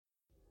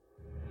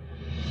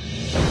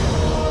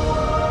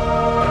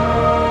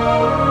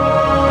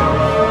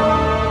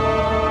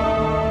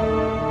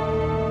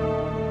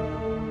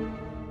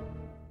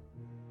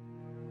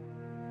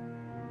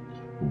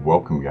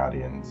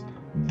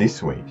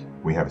This week,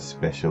 we have a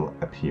special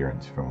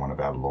appearance from one of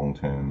our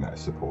long-term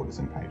supporters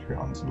and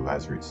Patreons,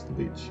 Lazarus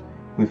Lich.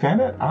 We found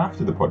out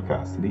after the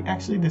podcast that he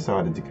actually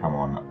decided to come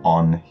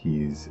on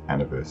his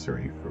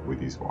anniversary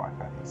with his wife.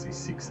 I think it's his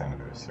 6th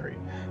anniversary.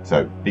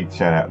 So, big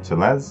shout out to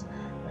Laz,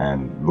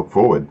 and look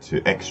forward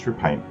to Extra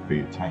Paint for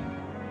Your Tank,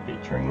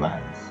 featuring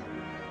Laz.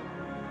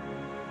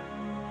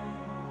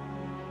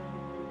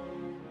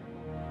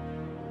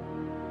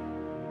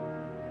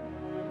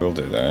 Will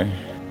do though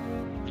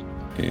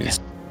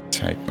is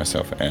take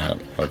myself out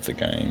of the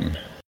game.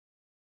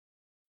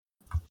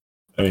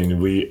 I mean,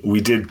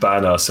 we did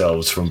ban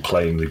ourselves from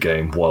playing the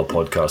game while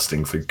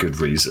podcasting for good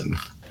reason.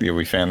 Yeah,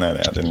 we found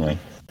that out, didn't we?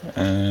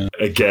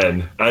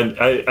 Again, and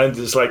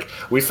it's like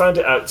we found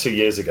it out 2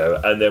 years ago,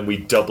 and then we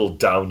doubled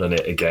down on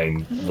it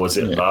again. Was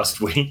it last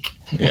week?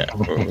 Yeah,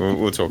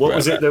 we'll talk. What about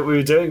was it that we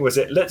were doing? Was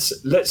it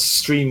let's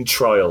stream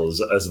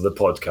Trials as the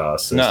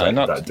podcast?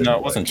 No,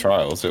 it wasn't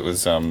Trials. It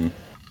was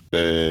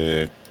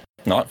the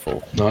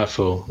Nightfall.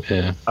 Nightfall,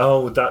 yeah.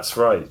 Oh, that's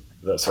right.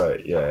 That's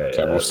right. Yeah.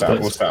 So we'll start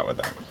with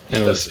that.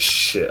 That's a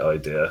shit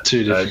idea.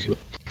 Too difficult.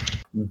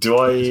 Do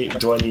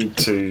I need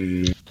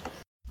to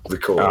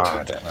record?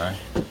 I don't know.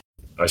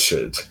 I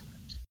should,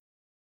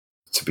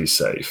 to be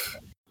safe,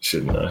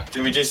 shouldn't I?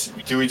 Do we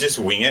just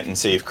wing it and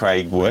see if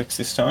Craig works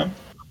this time?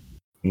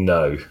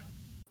 No,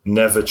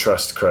 never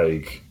trust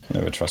Craig.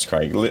 Never trust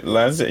Craig.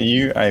 Laz, are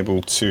you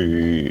able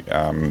to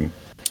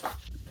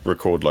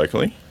record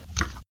locally?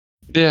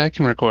 Yeah, I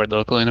can record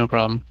locally, no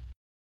problem.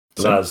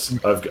 Laz,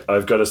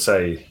 I've got to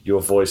say,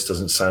 your voice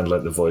doesn't sound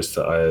like the voice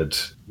that I had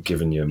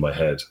given you in my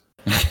head.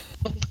 How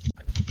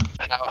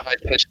high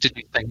pitched did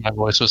you think my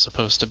voice was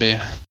supposed to be?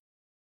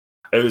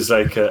 It was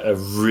like a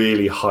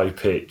really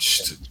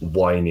high-pitched,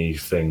 whiny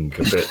thing,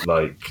 a bit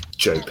like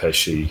Joe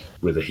Pesci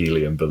with a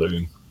helium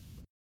balloon.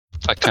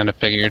 I kind of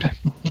figured.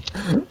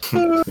 All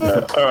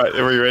right,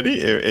 are we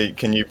ready?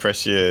 Can you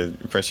press your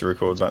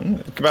record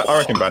button? I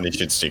reckon Bundy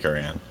should stick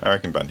around. I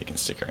reckon Bundy can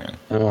stick around.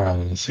 All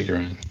right, stick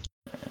around.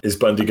 Is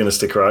Bundy going to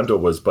stick around, or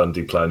was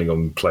Bundy planning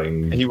on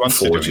playing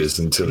Forges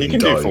until he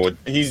died? Forge.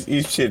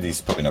 He said he's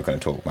probably not going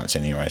to talk much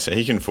anyway, so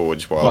he can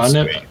Forge while.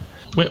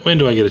 When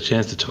do I get a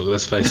chance to talk?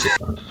 Let's face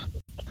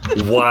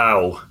it.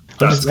 Wow,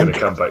 that's going to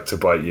come back to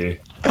bite you.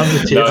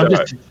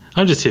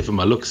 I'm just here for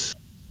my looks.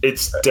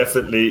 It's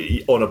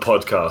definitely on a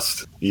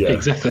podcast. Yeah,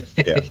 exactly.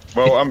 Yeah.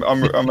 Well,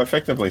 I'm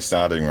effectively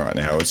starting right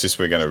now. It's just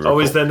we're going to. Record. Oh,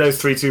 is there no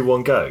 3, 2,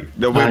 1, go?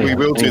 No, we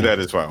will do that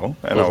as well.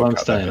 And if I'm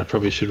staying, I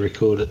probably should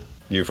record it.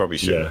 You probably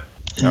should. Yeah.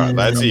 All right,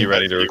 lads, are you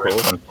ready to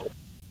record?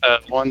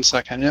 1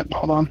 second. Yep,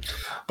 hold on.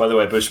 By the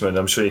way, Bushman,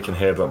 I'm sure you can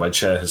hear, but my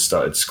chair has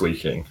started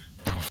squeaking.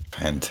 Oh,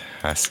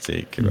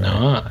 fantastic.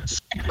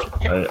 Nice.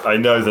 I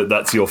know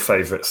that's your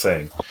favourite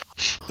thing.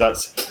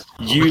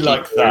 You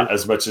like that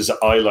as much as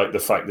I like the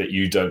fact that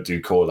you don't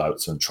do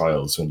call-outs on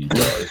Trials when you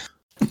die.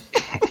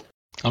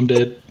 I'm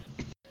dead.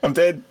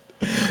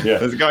 Yeah.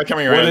 There's a guy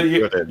coming around.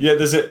 Yeah,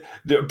 there's a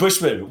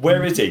Bushman.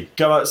 Where is he?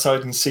 Go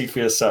outside and see for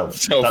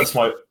yourself. That's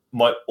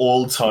my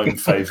all-time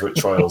favourite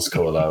Trials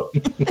call-out.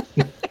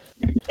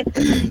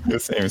 The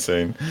same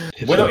scene.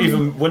 We're not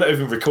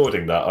even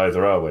recording that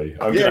either, are we?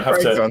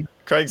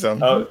 Craig's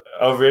on.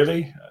 Oh,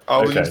 really?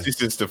 I'll use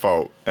this as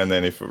default, and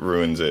then if it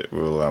ruins it,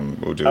 we'll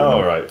do it.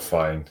 All right,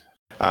 fine.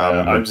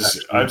 I'm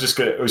just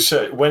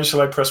gonna. When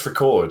shall I press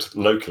record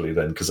locally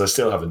then? Because I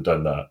still haven't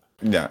done that.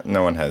 Yeah,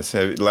 no one has.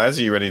 So, Laz,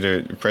 are you ready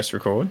to press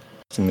record?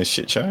 It's in this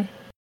shit show.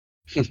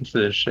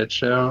 The shit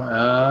show.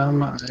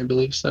 I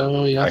believe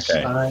so. Yes,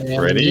 okay. I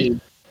am. Ready?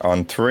 Indeed.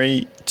 On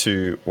 3,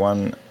 2,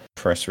 1,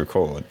 press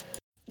record.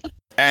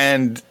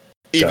 And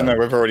even though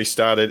we've already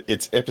started,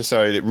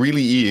 it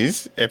really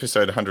is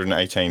episode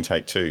 118,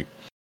 take 2.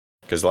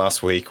 Because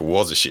last week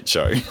was a shit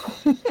show.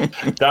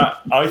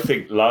 I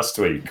think last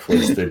week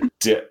was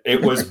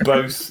it was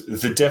both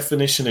the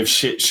definition of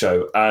shit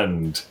show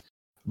and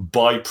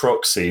by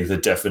proxy the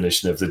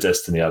definition of the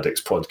Destiny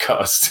Addicts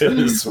podcast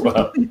as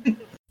well.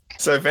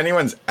 So if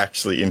anyone's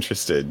actually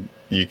interested,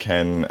 you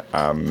can.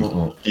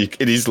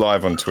 It is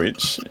live on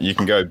Twitch. You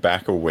can go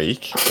back a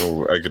week,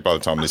 or by the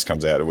time this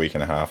comes out, a week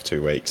and a half,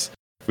 2 weeks.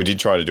 We did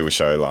try to do a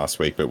show last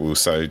week, but we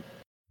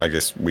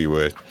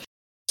were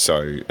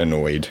so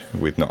annoyed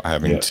with not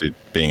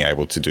being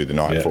able to do the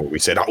Nightfall. We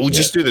said, we'll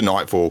just do the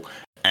Nightfall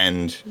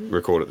and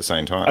record at the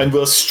same time. And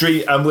we'll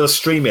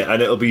stream it,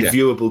 and it'll be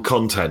viewable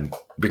content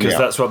because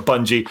that's what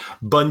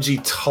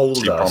Bungie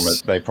told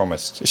us. They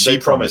promised. She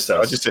promised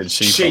us. I just said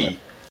she promised.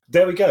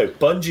 There we go.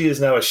 Bungie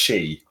is now a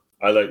she.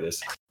 I like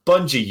this.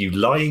 Bungie, you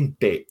lying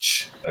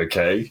bitch.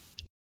 Okay.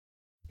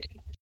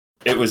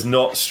 It was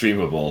not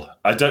streamable.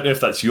 I don't know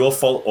if that's your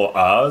fault or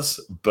ours,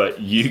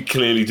 but you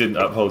clearly didn't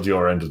uphold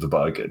your end of the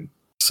bargain.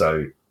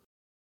 So,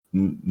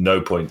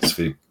 no points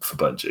for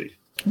Bungie.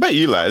 But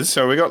you, Laz.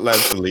 So we got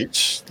Laz the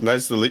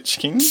Lich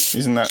King.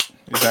 Is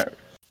that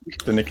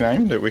the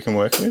nickname that we can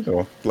work with,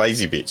 or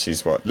Lazy Bitch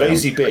is what?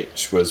 Lazy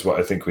Bitch was what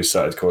I think we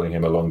started calling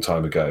him a long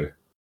time ago.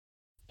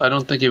 I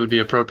don't think it would be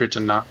appropriate to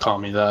not call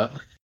me that.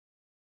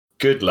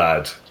 Good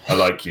lad. I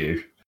like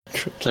you.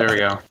 There we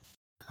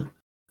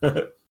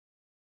go.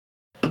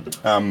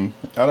 I don't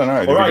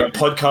know. All right,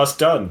 podcast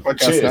done.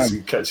 Podcast Cheers.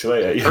 done. Catch you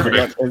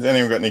later. Has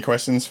anyone got any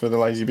questions for the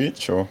lazy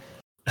bitch? Or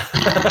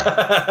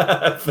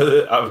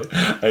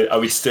Are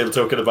we still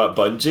talking about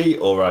Bungie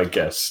or our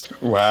guest?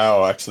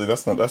 wow, actually,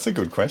 that's a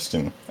good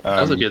question.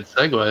 That was a good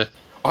segue.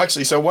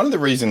 Actually, so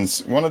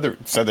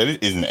so that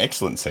is an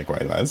excellent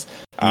segue, Laz.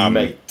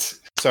 Mate.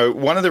 So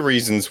one of the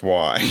reasons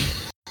why,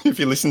 if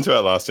you listen to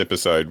our last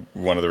episode,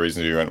 one of the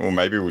reasons we went, well,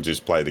 maybe we'll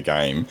just play the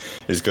game,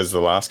 is because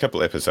the last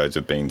couple episodes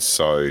have been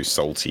so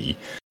salty.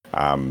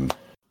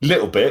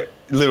 Little bit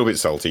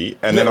salty.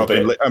 And then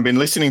I've been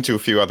listening to a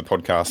few other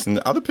podcasts, and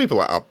other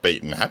people are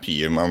upbeat and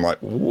happy, and I'm like,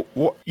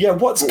 what? Yeah,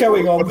 what's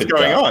going on? What's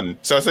going on?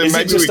 So I said, Is it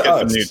maybe we just get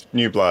some us?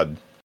 new blood.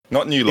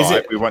 Not new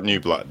life, we want new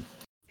blood.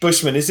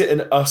 Bushman, is it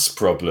an us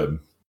problem?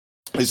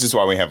 This is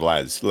why we have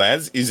Laz.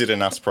 Laz, is it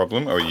an us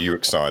problem, or are you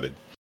excited?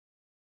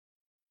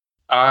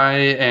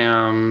 I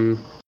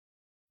am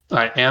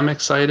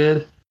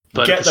excited,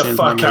 but Get the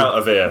fuck out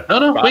of here.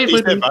 No, wait.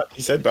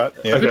 He said but.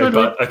 Yeah. Okay, wait.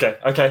 but okay.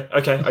 I give you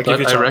a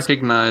chance. I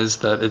recognize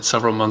that it's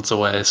several months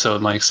away, so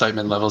my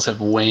excitement levels have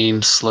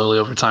waned slowly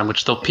over time,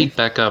 which they'll peak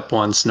back up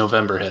once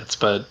November hits,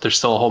 but there's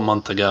still a whole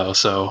month to go,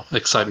 so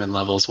excitement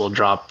levels will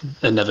drop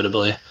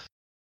inevitably.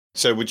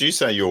 So would you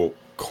say you're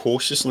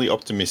cautiously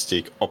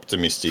optimistic, or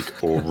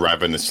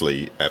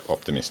ravenously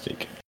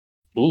optimistic?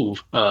 Ooh,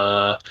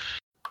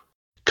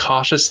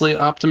 cautiously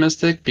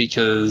optimistic,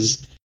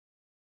 because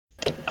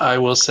I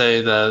will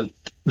say that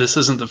this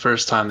isn't the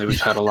first time that we've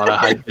had a lot of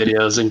hype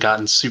videos and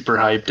gotten super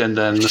hyped, and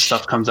then the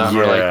stuff comes out and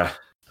we're like,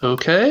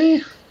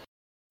 okay.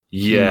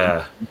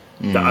 Yeah.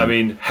 Mm. I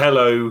mean,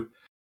 hello,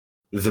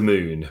 the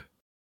moon.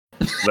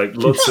 Like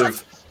lots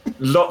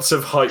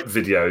of hype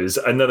videos,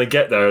 and then I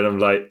get there and I'm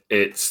like,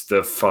 it's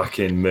the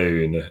fucking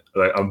moon.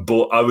 Like I'm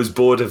bored. I was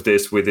bored of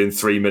this within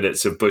 3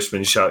 minutes of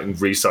Bushman shouting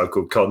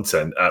recycled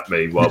content at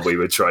me while we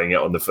were trying it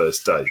on the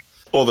first day.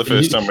 Or the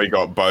first time we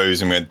got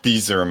bows and went,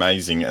 these are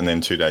amazing, and then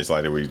 2 days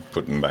later we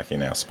put them back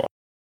in our spot.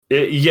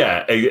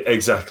 Yeah,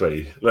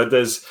 exactly. Like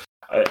there's,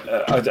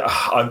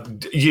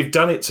 you've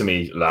done it to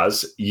me,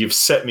 Laz. You've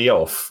set me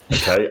off.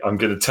 Okay, I'm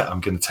gonna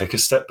take a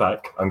step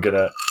back. I'm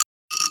gonna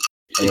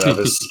have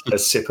a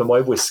sip of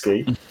my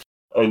whiskey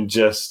and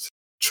just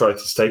try to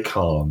stay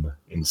calm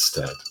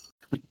instead.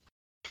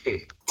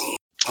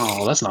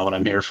 Oh, that's not what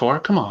I'm here for.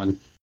 Come on.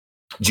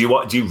 Do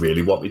you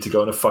really want me to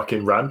go on a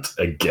fucking rant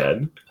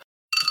again?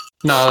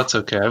 No, that's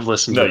okay. I've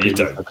listened No, to you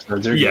previous don't.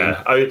 episodes. They're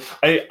Yeah,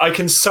 I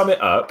can sum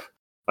it up.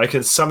 I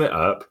can sum it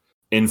up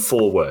in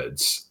 4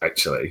 words,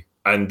 actually.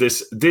 And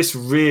this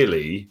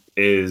really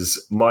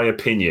is my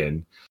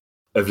opinion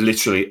of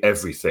literally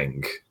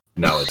everything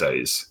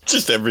nowadays.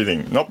 Just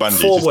everything, not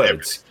Bungie. 4 just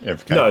words.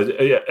 Okay. No,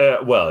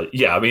 well,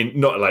 yeah. I mean,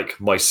 not like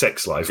my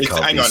sex life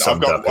can't be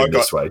summed up in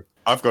this way.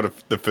 I've got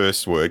the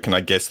first word. Can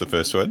I guess the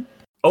first word?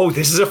 Oh,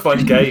 this is a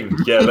fun game.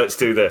 Yeah, let's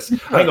do this.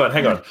 Hang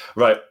on.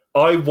 Right,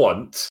 I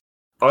want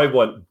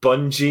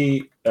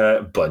Bundy,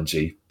 Yeah.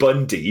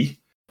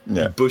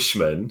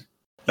 Bushman,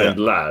 and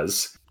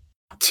Laz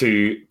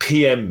to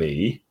PM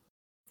me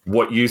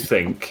what you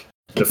think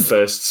the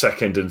first,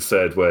 second, and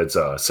third words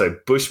are. So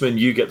Bushman,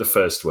 you get the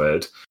first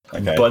word.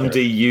 Okay.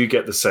 Bundy, you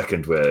get the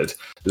second word.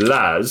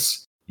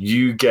 Laz,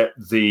 you get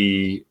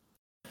the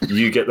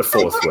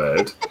fourth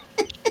word.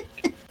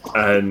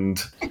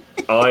 And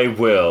I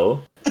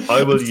will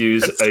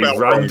use That's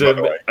wrong, by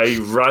the way. a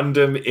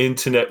random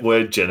internet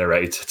word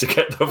generator to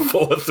get the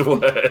fourth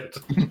word.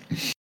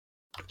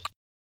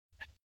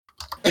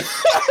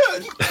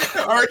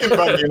 I reckon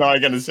Bungie and I are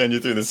going to send you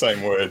through the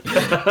same word.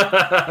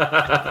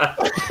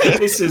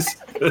 This is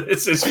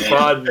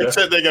fun.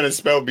 Except they're going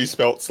to be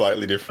spelt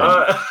slightly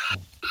different.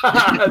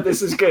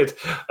 This is good.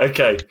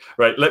 Okay,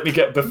 right.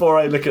 Before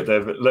I look at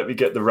them, let me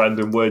get the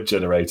random word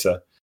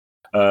generator.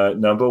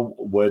 Number,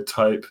 word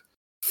type.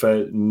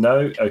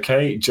 No.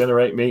 Okay,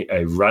 generate me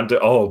a random.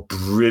 Oh,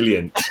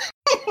 brilliant.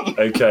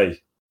 Okay,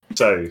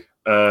 so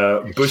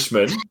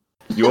Bushman,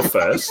 you're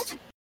first.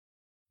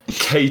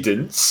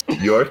 Cadence,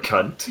 you're a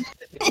cunt.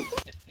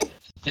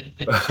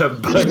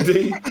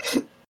 Bundy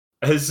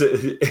has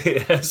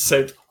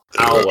said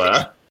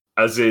hour,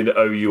 as in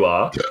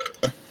O-U-R.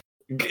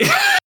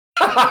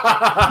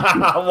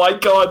 Oh my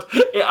god,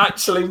 it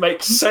actually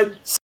makes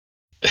sense.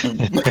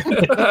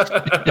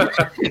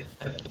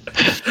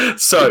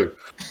 So,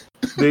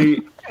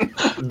 the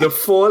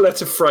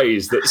 4-letter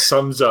phrase that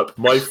sums up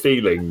my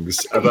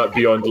feelings about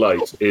Beyond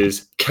Light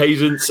is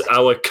Cadence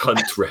Our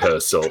Cunt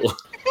Rehearsal.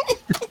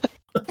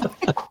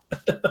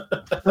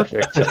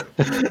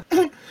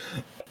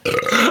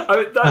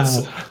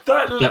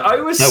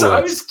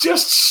 I was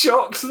just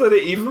shocked that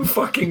it even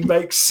fucking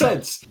makes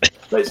sense.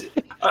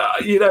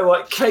 You know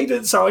what?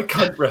 Cadence Our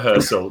Cunt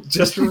Rehearsal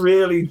just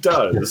really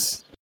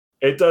does.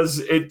 It does.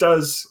 Is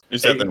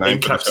that the name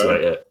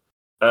encapsulate it?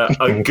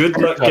 Good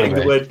luck getting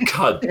the word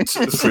cunt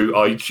through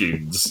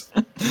iTunes.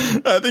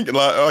 I think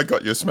I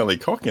got your smelly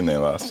cock in there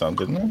last time,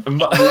 didn't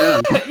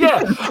I?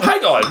 Yeah,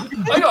 hang on.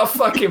 I got a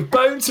fucking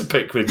bone to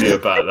pick with you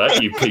about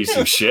that, you piece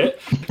of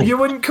shit. You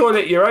wouldn't call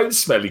it your own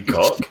smelly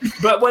cock,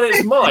 but when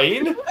it's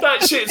mine,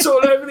 that shit's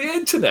all over the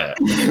internet.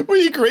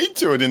 We agreed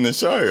to it in the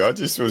show. I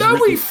just was. No,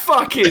 we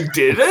fucking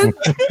didn't.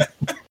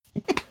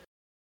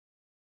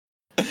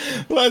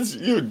 Lads,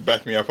 you would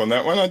back me up on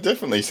that one. I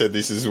definitely said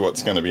this is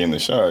what's going to be in the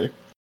show.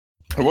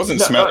 It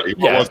wasn't smelly.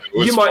 Yeah, it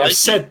was you might have flaky.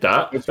 said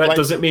that. That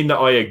doesn't mean that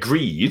I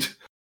agreed.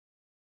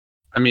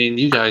 I mean,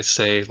 you guys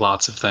say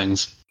lots of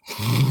things.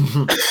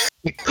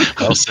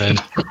 Well said.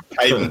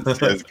 Cadence.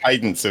 There's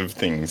cadence of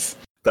things.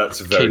 That's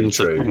very Cadence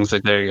of true. things.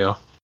 Like, there you go.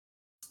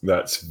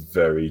 That's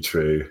very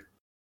true.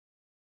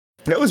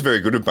 That was very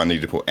good of Bundy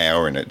to put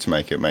 "our" in it to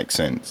make it make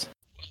sense.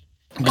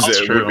 Because That's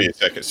it true. would be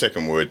a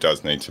second word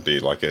does need to be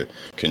like a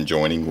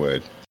conjoining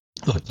word.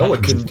 Oh,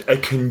 a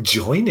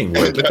conjoining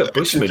word. Look at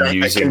Bushman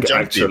using conjunctive.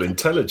 actual A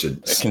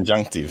intelligence.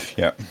 conjunctive,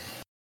 yeah.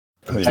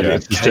 There you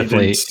And go.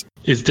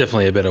 It's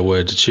definitely a better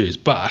word to choose.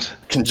 But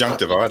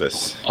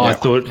Conjunctivitis. I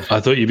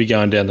thought you'd be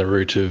going down the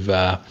route of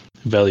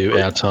value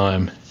our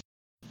time,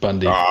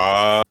 Bundy.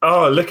 Ah,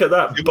 Oh, look at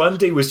that.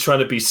 Bundy was trying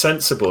to be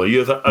sensible.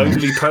 You're the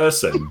only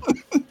person.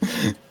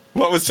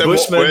 what were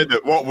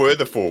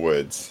the 4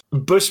 words?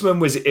 Bushman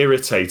was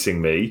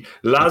irritating me.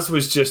 Laz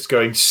was just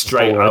going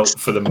straight out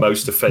for the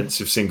most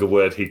offensive single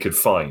word he could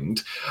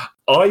find.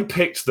 I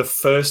picked the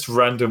first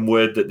random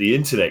word that the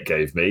internet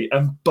gave me,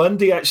 and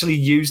Bundy actually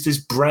used his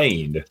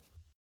brain.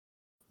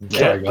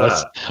 Sorry,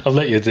 guys. I've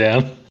let you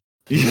down.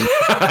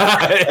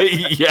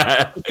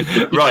 Yeah.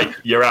 Right,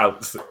 you're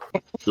out.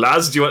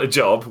 Laz, do you want a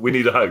job? We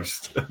need a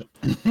host.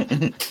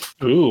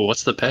 Ooh,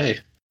 what's the pay?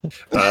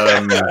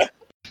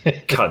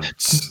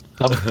 Cunts.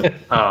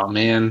 Oh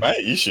man.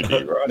 Mate, you should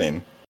be right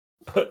in.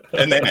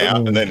 And then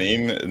out, and then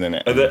in, and then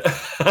out. And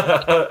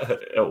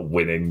then,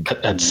 winning.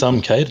 At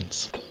some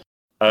cadence.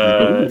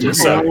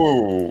 So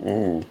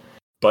Ooh.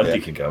 Bundy Yeah.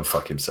 can go and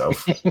fuck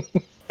himself.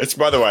 It's,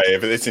 by the way,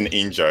 if it's an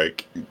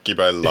in-joke,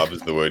 Gibbo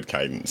loves the word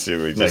cadence. So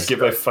we No, just,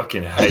 Gibbo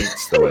fucking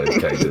hates the word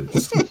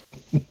cadence.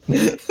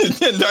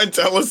 Don't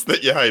tell us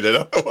that you hate it,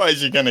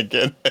 otherwise you're going to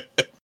get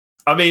it.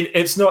 I mean,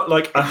 it's not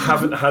like I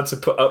haven't had to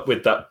put up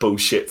with that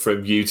bullshit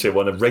from you two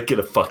on a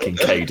regular fucking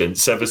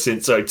cadence ever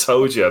since I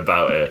told you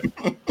about it.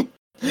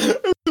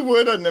 It's a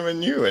word I never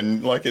knew,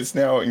 and like it's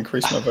now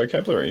increased my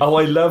vocabulary. Oh,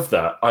 I love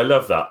that. I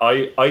love that.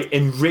 I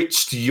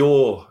enriched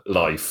your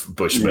life,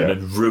 Bushman, Yeah.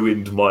 and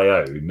ruined my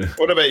own.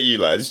 What about you,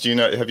 lads? Do you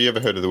know? Have you ever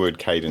heard of the word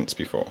cadence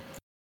before?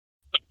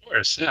 Of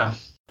course, yeah.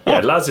 Yeah,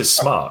 Laz is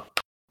smart.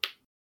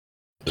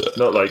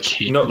 Not like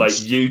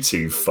Cadence. you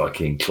two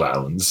fucking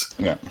clowns.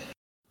 Yeah.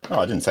 Oh,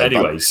 I didn't say.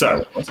 Anyway, but-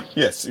 so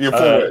yes, your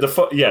 4 words.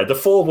 the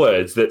 4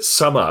 words that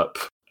sum up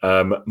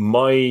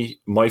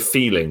my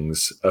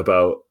feelings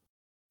about,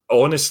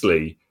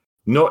 honestly,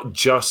 not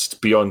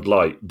just Beyond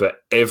Light, but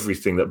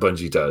everything that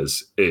Bungie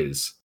does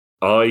is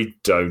I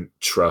don't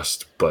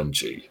trust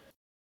Bungie.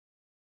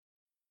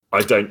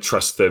 I don't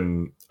trust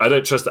them. I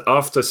don't trust that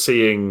after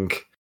seeing.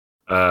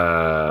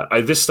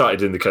 This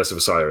started in the Curse of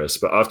Osiris,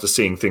 but after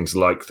seeing things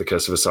like the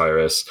Curse of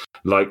Osiris,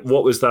 like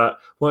what was that?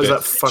 What was that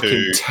Death fucking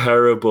 2.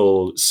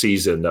 terrible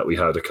season that we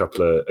had a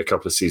couple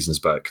of seasons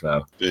back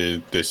now?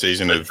 The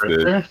season of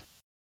the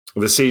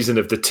The season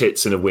of the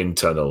tits in a wind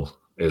tunnel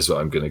is what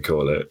I'm going to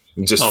call it.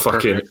 Just Oh,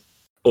 fucking perfect.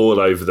 all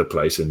over the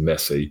place and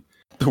messy.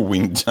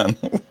 wind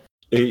tunnel.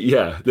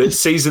 Yeah, the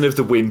season of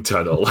the wind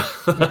tunnel.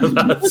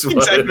 That's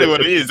Exactly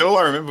what it is. All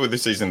I remember with the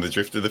season of the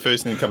Drifter, the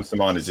first thing that comes to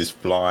mind is just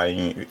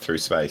flying through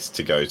space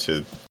to go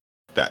to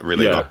that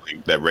really Yeah.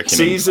 lovely, that reckoning.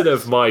 Season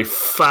of my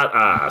fat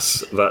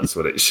ass. That's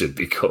what it should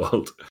be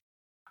called.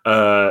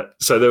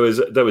 So there was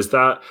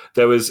that.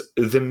 There was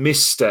the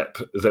misstep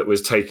that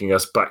was taking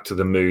us back to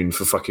the moon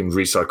for fucking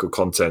recycled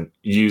content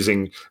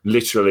using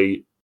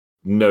literally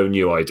no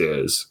new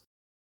ideas.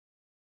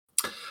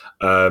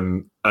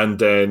 And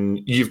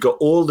then you've got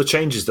all the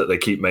changes that they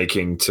keep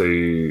making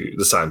to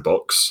the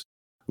sandbox,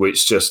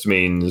 which just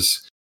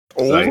means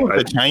All like, of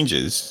the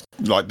changes,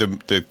 like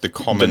the the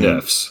common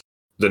nerfs.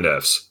 Yeah,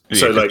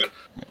 So 'cause like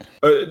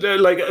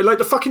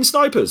the fucking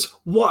snipers.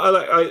 What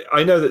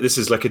I know that this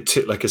is like a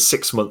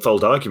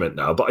 6-month-old argument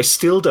now, but I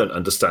still don't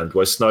understand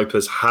why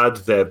snipers had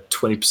their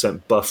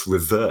 20% buff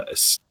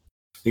reversed.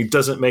 It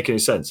doesn't make any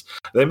sense.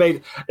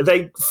 They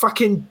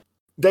fucking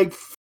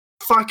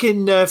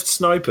nerfed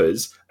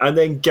snipers and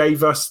then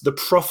gave us the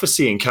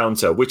prophecy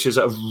encounter, which is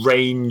a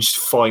ranged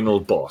final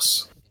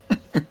boss.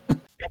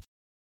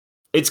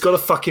 It's got a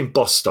fucking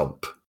boss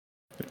stomp.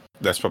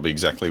 That's probably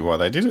exactly why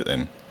they did it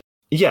then.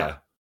 Yeah.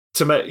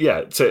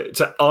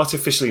 To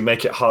artificially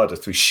make it harder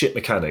through shit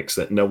mechanics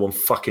that no one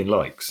fucking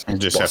likes. You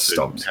just Boss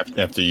stomps.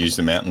 have to use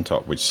the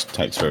mountaintop, which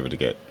takes forever to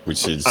get,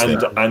 which is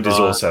And is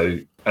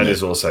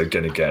also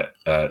going to get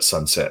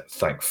sunset.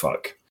 Thank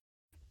fuck.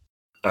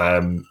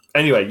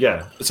 Anyway,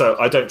 yeah. So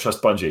I don't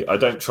trust Bungie. I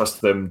don't trust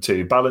them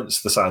to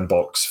balance the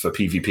sandbox for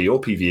PvP or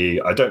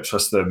PvE. I don't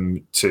trust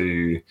them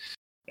to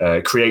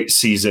create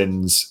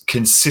seasons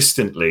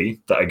consistently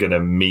that are going to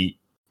meet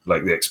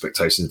like the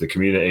expectations of the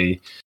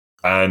community.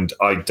 And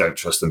I don't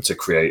trust them to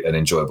create an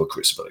enjoyable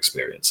Crucible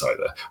experience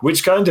either,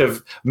 which kind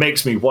of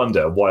makes me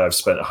wonder why I've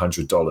spent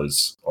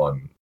 $100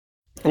 on.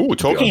 Oh,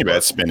 talking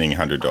about spending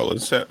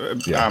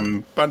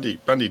 $100,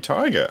 Bundy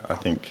Tiger, I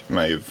think,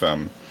 may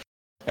have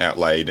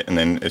outlaid, and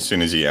then as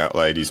soon as he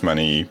outlaid his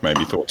money, he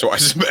maybe thought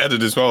twice about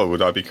it as well.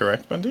 Would I be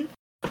correct, Bundy?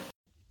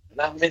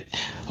 I mean,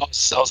 I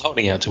was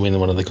holding out to win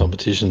one of the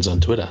competitions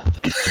on Twitter.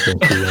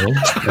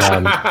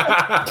 How'd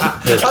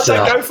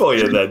that go for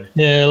you then?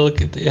 Yeah,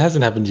 look, it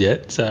hasn't happened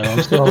yet, so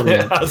I'm still holding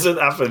out. It hasn't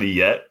happened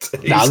yet.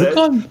 Look,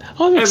 I'm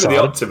excited. Ever the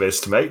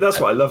optimist, mate. That's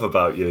what I love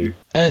about you.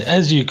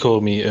 As you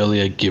called me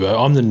earlier, Gibbo,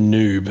 I'm the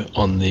noob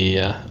on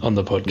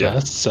the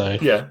podcast. So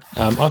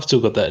I've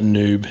still got that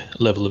noob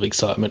level of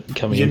excitement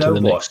coming into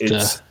the next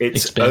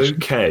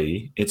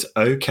expansion. It's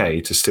okay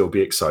to still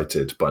be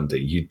excited,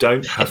 Bundy. You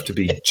don't have to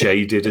be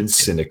jaded and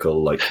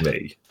cynical like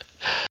me.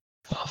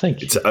 Oh,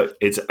 thank you.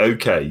 It's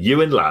okay. You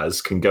and Laz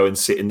can go and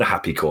sit in the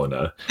happy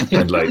corner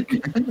and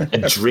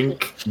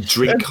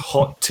drink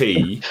hot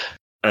tea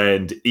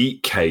and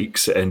eat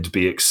cakes and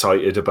be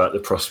excited about the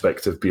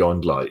prospect of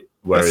Beyond Light.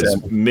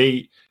 Whereas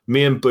me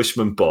and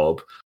Bushman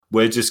Bob,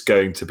 we're just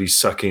going to be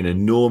sucking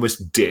enormous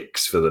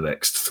dicks for the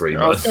next 3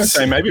 months. I was going to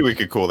say, maybe we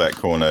could call that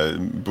corner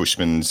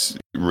Bushman's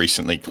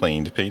recently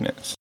cleaned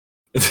penis.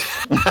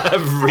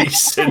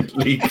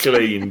 Recently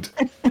cleaned.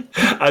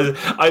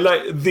 I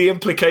like the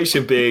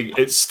implication being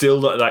it's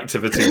still not an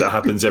activity that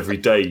happens every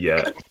day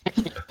yet.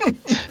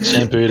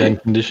 Shampooed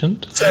and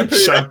conditioned.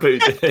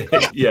 Shampooed,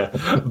 yeah,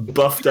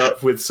 buffed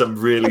up with some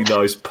really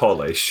nice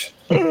polish.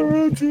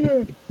 Oh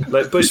dear.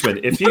 Like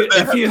Bushman, if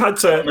you had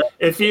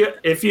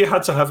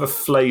to have a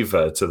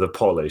flavour to the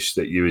polish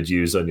that you would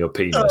use on your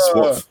penis,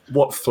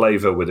 what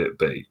flavour would it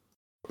be?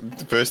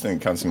 The first thing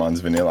that comes to mind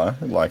is vanilla.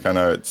 Like, I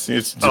know it's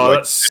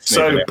that's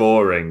so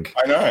boring.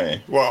 I know.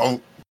 Well,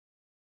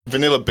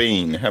 vanilla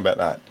bean. How about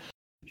that?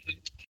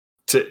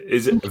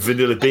 Is it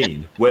vanilla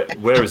bean?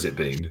 Where is it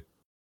bean?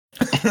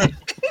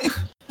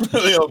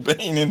 Vanilla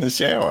bean in the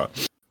shower.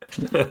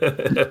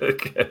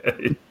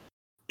 Okay.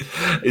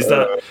 Is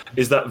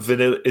that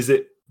vanilla?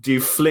 Do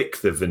you flick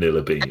the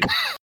vanilla bean?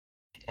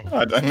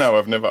 I don't know.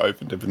 I've never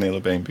opened a vanilla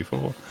bean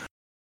before.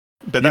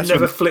 But You've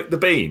never flicked the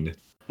bean?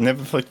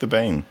 Never flicked the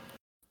bean.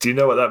 Do you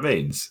know what that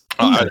means?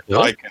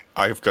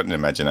 I've got an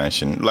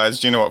imagination. Laz,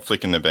 do you know what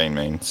flicking the bean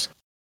means?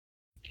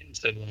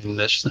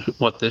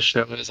 What this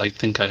show is? I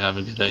think I have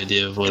a good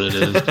idea of what it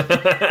is.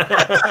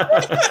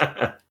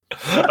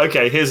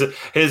 Okay, here's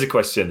a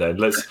question then.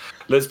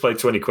 Let's play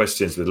 20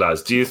 questions with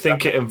Laz. Do you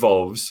think it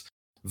involves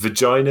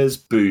vaginas,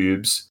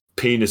 boobs,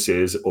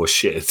 penises, or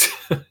shit?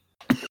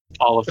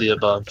 All of the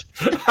above.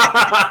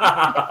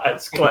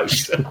 That's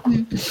close.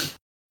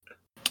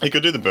 You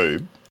could do the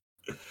boob.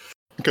 You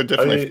could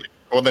definitely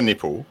or the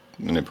nipple.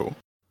 The nipple.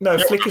 No,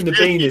 flicking the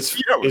bean is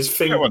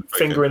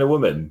fingering a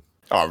woman.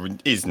 Oh, it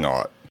is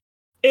not.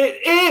 It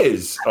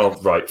is. Oh,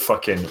 right,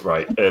 fucking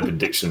right. Urban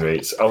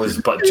Dictionary. I was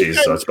about to do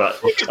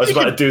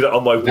that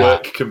on my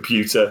work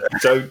computer.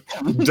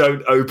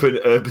 Don't open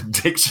Urban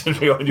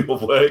Dictionary on your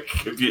work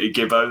computer,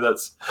 Gibbo.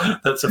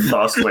 That's a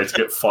fast way to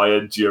get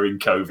fired during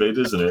COVID,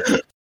 isn't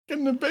it?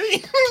 In the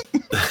bean.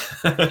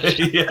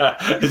 Yeah,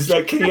 it's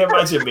like, can you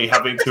imagine me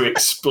having to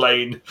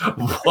explain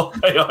why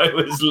I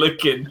was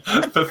looking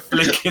for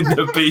flicking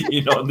the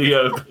bean on the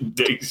Urban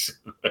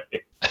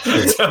Dictionary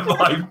to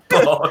my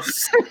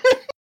boss?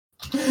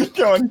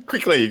 Go on,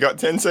 quickly. You got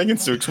 10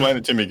 seconds to explain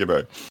it to me,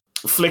 Gibbo.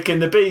 Flicking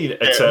the bean,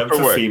 a term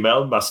for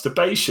female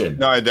masturbation.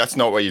 No, that's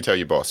not what you tell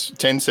your boss.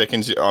 10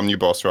 seconds, I'm your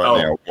boss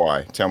now.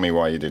 Why? Tell me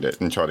why you did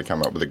it and try to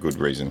come up with a good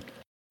reason.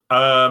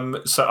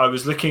 So I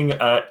was looking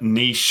at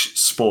niche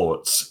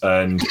sports,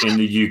 and in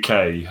the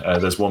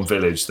UK, there's one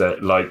village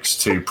that likes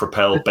to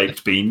propel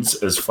baked beans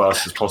as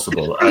fast as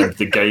possible, and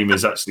the game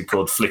is actually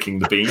called Flicking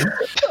the Bean.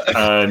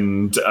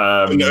 And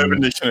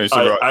Urban Dictionary,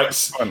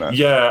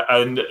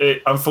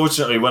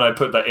 unfortunately, when I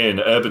put that in,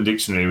 Urban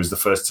Dictionary was the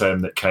first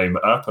term that came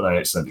up, and I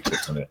accidentally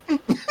clicked on it.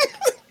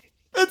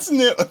 That's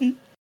nearly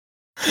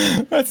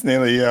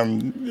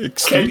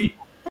Katie,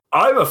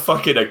 I'm a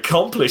fucking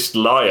accomplished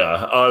liar,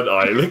 aren't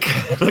I? Look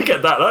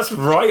at that. That's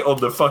right on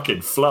the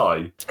fucking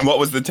fly. What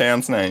was the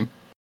town's name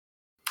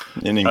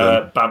in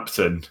England?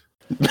 Bampton.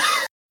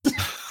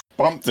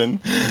 Bumpton.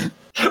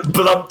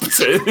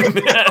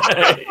 Blumpton.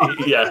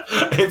 Yeah.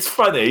 It's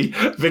funny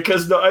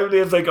because not only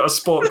have they got a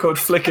sport called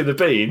Flicking the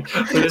Bean,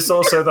 but it's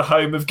also the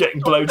home of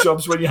getting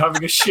blowjobs when you're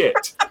having a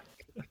shit.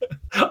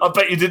 I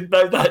bet you didn't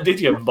know that, did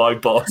you, my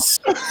boss?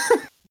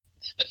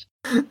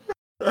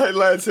 Hey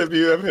lads, have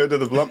you ever heard of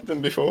the Blumpton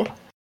before?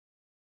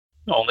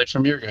 Only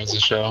from your guys'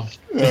 show.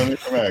 Only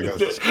from our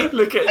guys' show.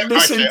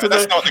 Listen to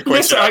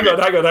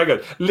hang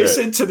on.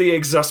 Listen to the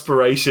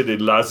exasperation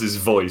in Laz's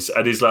voice,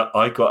 and he's like,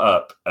 I got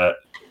up at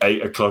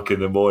 8 o'clock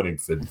in the morning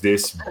for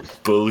this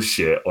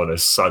bullshit on a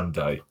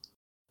Sunday.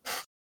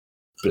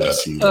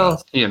 Bless you.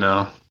 Well, you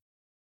know.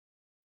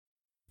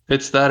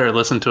 It's that, or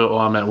listen to it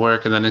while I'm at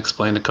work and then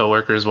explain to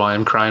coworkers why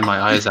I'm crying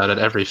my eyes out at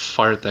every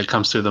fart that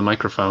comes through the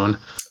microphone.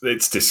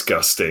 It's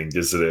disgusting,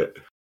 isn't it?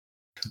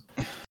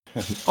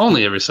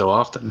 Only every so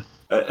often.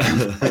 Only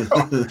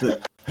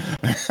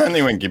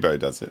when Gibbo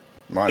does it.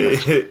 Mine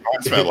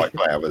smell like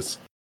flowers.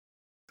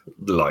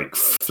 Like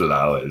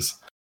flowers.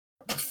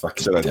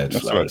 Fucking dead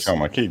that's flowers. That's what I tell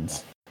my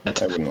kids. They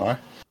wouldn't lie.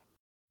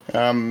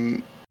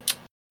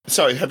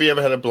 So, have you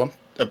ever had a blump?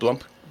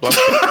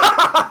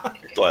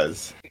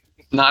 Glaz?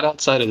 Not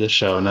outside of the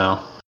show,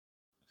 no.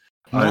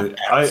 You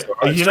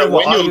know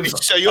what?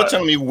 So you're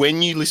telling me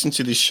when you listen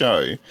to this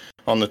show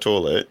on the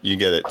toilet, you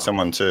get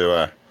someone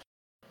to,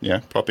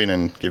 pop in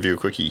and give you a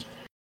quick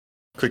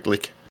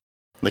lick.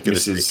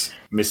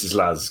 Mrs.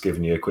 Laz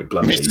giving you a quick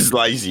blunt. Mrs.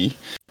 Lazy.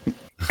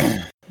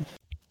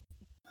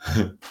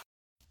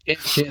 I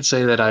can't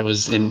say that I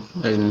was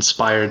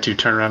inspired to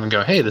turn around and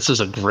go, "Hey, this is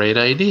a great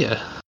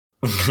idea."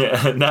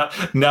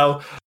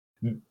 Now,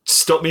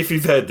 stop me if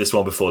you've heard this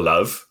one before,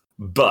 love.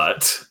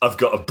 But I've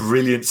got a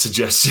brilliant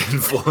suggestion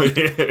for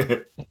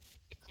you.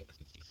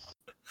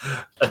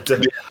 A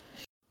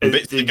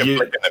bit sick of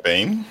flicking the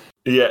bean.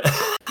 Yeah.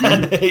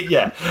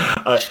 Yeah.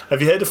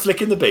 Have you heard of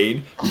flicking the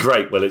bean?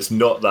 Great. Well, it's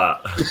not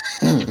that.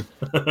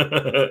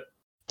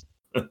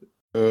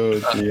 Oh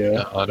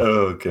dear.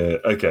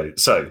 Okay.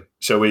 So,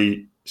 shall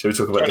we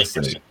talk about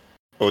Destiny?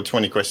 Or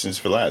 20 questions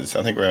for lads.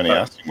 I think we're only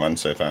asking one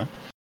so far.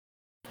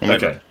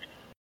 Okay.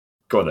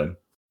 Go on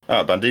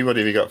then. Bundy, what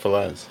have you got for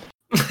lads?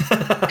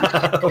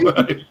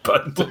 Right,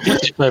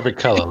 what's your favourite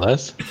colour,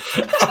 Les?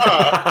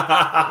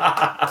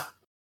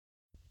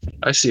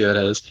 I see what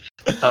it is.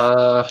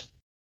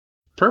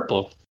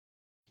 Purple.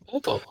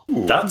 Ooh.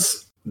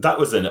 That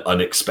was an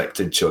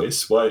unexpected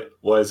choice. Why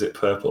is it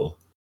purple?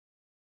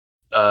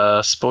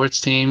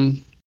 Sports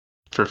team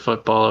for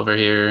football over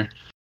here.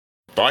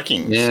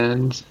 Vikings.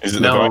 And is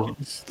it the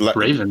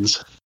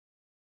Vikings?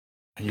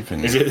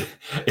 Ravens.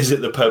 Is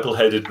it the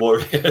purple-headed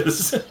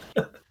Warriors?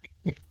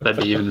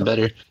 That'd be even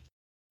better.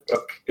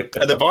 Okay.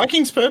 Are the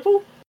Vikings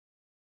purple?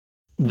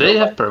 They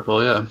have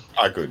purple, yeah.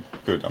 Good.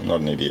 I'm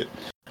not an idiot.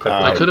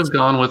 I could have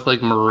gone with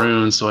like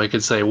maroon, so I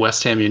could say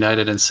West Ham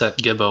United and set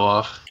Gibbo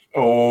off.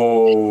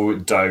 Oh,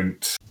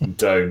 don't!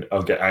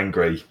 I'll get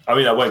angry. I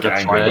mean, I won't get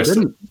angry.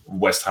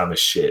 West Ham is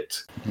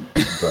shit.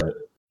 But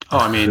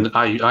I mean,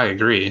 I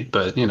agree,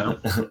 but you know.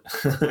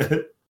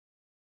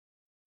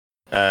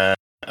 All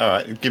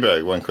right,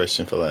 Gibbo, one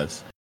question for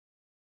Les.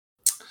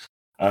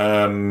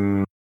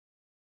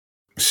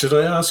 Should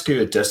I ask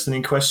you a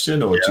Destiny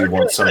question, or do you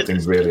want something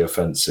really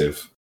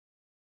offensive?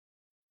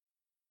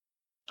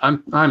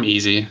 I'm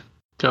easy.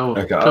 Go.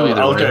 Okay,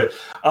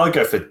 I'll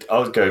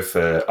go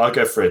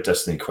for a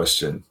Destiny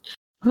question.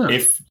 Huh.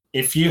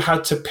 If you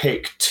had to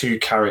pick two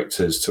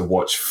characters to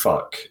watch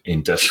fuck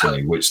in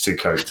Destiny, which two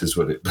characters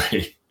would it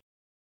be?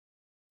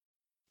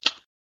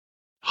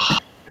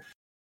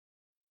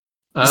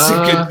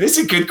 It's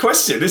a good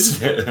question,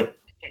 isn't it?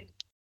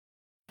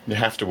 You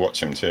have to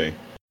watch them too.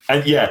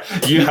 And yeah,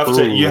 you have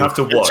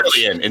to watch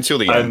until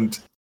the end.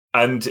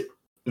 And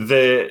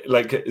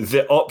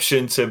the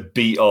option to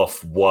beat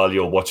off while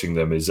you're watching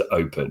them is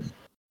open.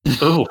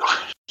 Oh,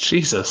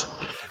 Jesus.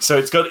 So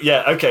it's got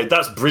okay,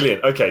 that's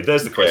brilliant. Okay,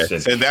 there's the question.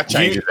 So that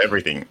changes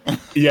everything.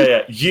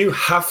 Yeah. You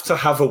have to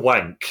have a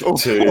wank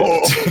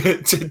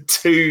to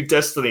two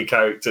Destiny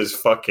characters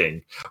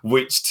fucking.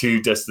 Which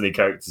two Destiny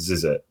characters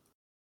is it?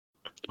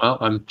 Well,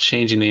 I'm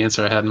changing the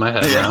answer I had in my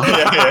head now.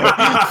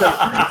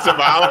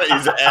 Zavala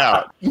is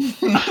out.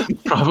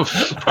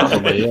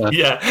 Probably, yeah.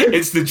 Yeah,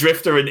 it's the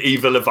Drifter and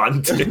Evil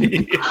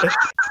Avanti.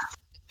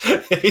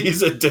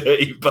 He's a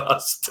dirty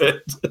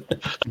bastard.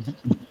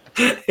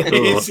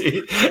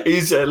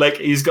 He's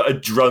got a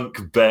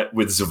drunk bet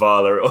with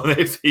Zavala on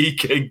if he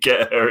can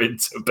get her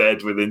into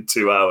bed within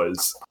 2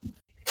 hours.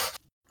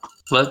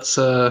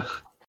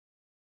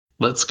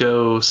 Let's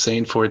go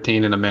Saint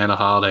 14 and Amanda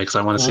Holiday because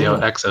I want to see how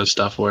Exo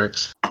stuff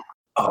works.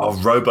 Oh,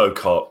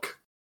 Robocock.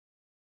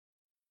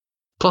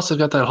 Plus, they've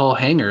got that whole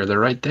hangar. They're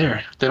right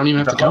there. They don't even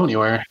have to go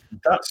anywhere.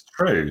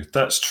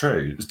 That's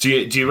true. Do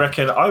you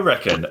reckon? I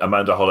reckon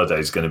Amanda Holiday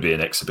is going to be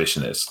an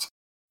exhibitionist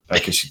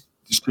because she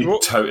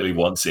totally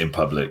wants it in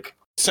public.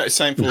 So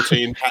Saint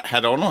 14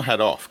 hat on or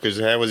hat off? Because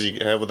how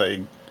will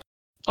they?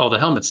 Oh, the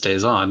helmet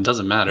stays on.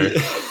 Doesn't matter.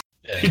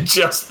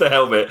 Just the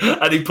helmet,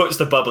 and he puts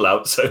the bubble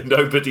out so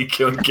nobody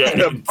can get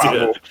into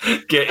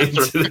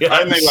the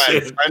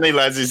action. Only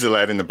lads is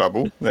allowed in the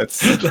bubble.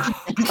 That's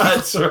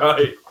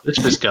right. This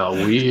just got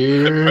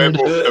weird.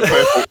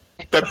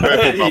 The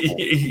purple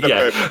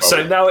bubble.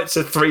 So now it's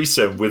a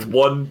threesome with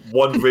one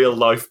real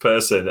life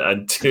person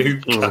and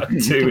two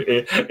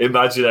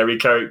imaginary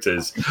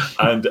characters.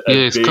 And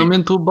yes, come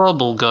into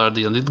Bubble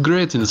Guardian. It's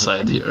great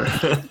inside here.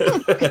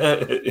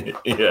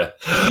 Yeah,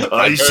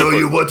 I show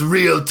you what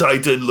real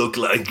Titan look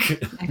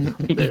like.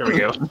 There we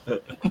go.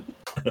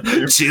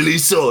 Chili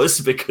sauce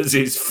because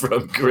he's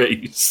from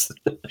Greece.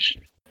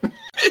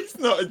 It's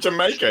not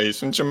Jamaica. He's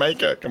from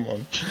Jamaica. Come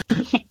on.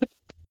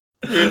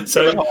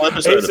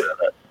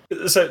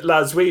 So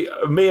lads, me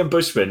and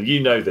Bushman, you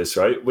know this,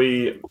 right?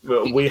 We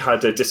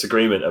had a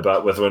disagreement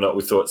about whether or not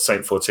we thought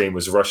Saint 14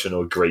 was Russian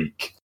or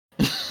Greek.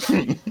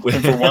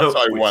 For once,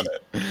 I won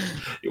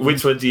it.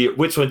 Which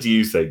one do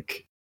you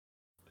think?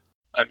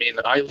 I mean,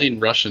 I lean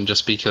Russian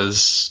just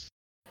because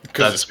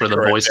that's where the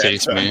voice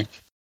takes me.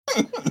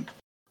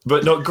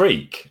 But not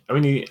Greek. I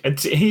mean,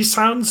 he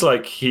sounds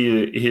like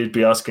he'd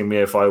be asking me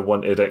if I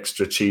wanted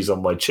extra cheese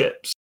on my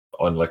chips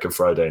on like a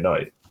Friday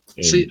night.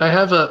 See, I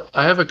have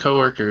a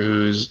coworker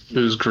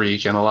who's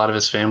Greek, and a lot of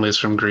his family is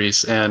from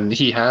Greece, and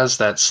he has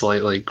that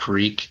slight like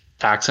Greek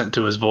accent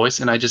to his voice,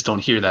 and I just don't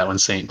hear that when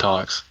Saint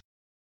talks.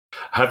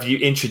 Have you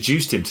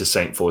introduced him to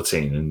Saint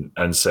 14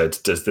 and said,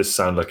 "Does this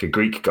sound like a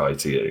Greek guy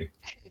to you?"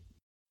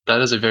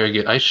 That is a very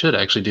good. I should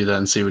actually do that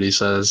and see what he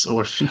says.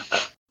 Or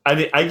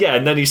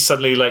and then he's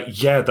suddenly like,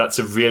 "Yeah, that's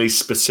a really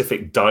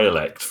specific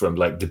dialect from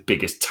like the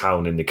biggest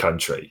town in the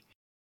country."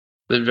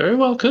 It very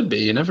well could be.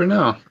 You never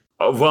know.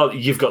 Oh, well,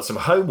 you've got some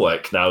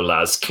homework now,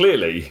 Laz.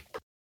 Clearly,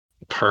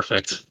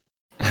 perfect.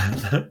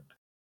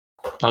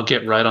 I'll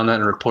get right on that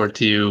and report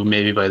to you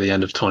maybe by the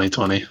end of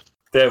 2020.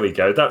 There we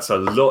go. That's a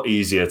lot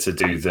easier to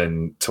do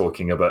than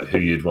talking about who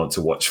you'd want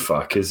to watch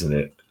fuck, isn't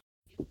it?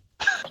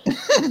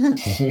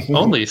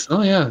 Only.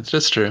 Oh yeah,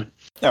 that's true.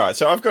 All right,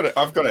 so I've got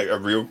a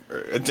real,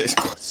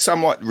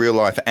 somewhat real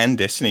life and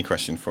Destiny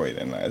question for you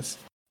then, Laz.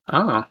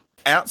 Oh.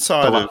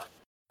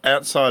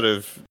 Outside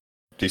of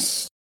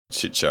this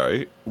shit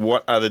show,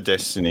 what other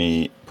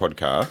Destiny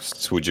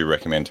podcasts would you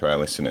recommend to our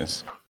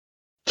listeners?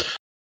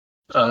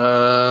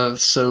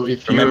 So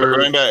if you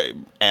remember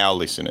our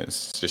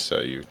listeners, just so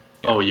you.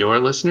 Oh, your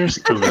listeners?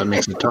 Ooh, that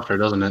makes it tougher,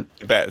 doesn't it?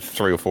 About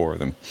 3 or 4 of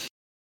them.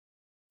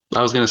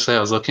 I was going to say,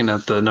 I was looking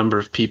at the number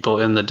of people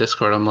in the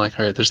Discord. I'm like,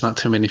 all right, there's not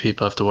too many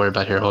people I have to worry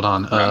about here. Hold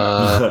on.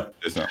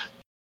 There's not.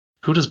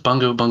 Who does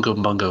Bungo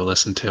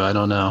listen to? I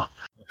don't know.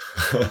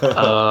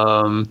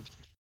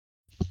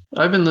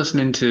 I've been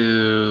listening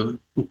to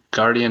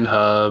Guardian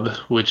Hub,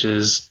 which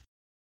is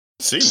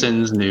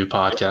Sin's new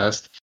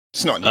podcast.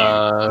 It's not new.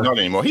 Not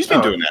anymore. He's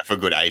been doing that for a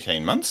good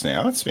 18 months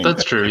now.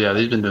 That's true. Yeah,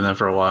 he's been doing that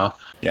for a while.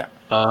 Yeah.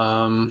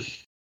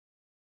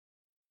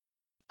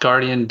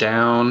 Guardian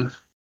Down.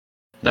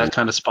 That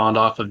kind of spawned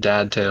off of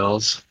Dad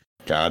Tales.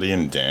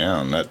 Guardian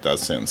Down. That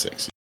does sound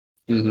sexy.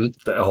 Mm-hmm.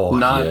 Oh,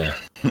 yeah.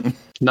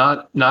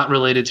 not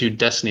related to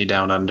Destiny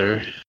Down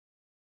Under.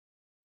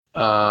 They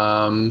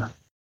are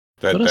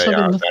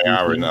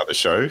another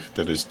show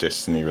that is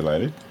Destiny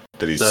related.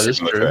 That is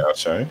similar to our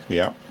show.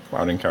 Yeah.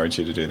 I'd encourage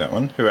you to do that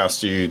one. Who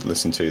else do you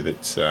listen to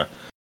that's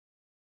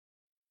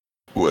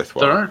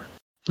worthwhile?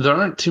 There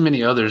aren't too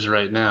many others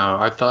right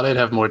now. I thought I'd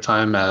have more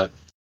time at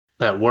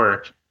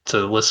work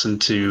to listen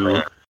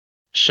to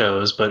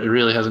shows, but it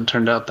really hasn't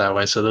turned out that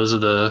way. So those are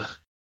the.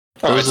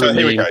 So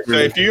here we go. So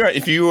if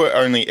you were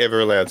only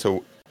ever allowed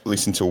to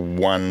listen to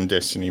one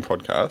Destiny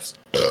podcast,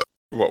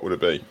 what would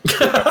it be?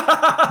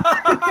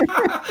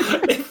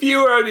 If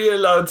you were only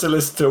allowed to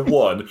listen to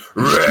one,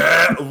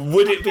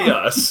 would it be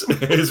us?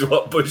 Is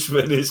what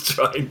Bushman is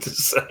trying to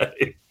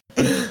say.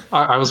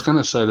 I was going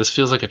to say, this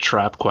feels like a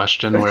trap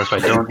question where if I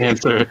don't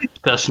answer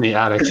Destiny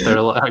Addicts, I'm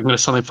going to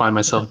suddenly find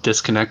myself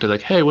disconnected.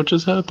 Like, hey, what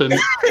just happened?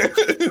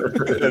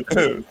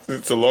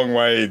 It's a long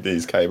way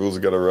these cables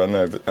have got to run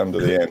under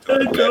the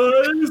antenna. Hey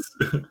guys!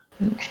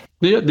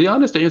 The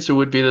honest answer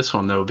would be this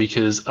one, though,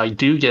 because I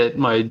do get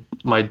my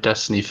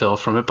Destiny fill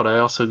from it, but I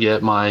also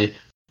get my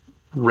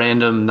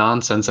random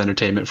nonsense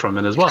entertainment from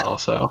it as well,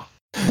 so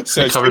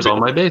it covers all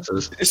my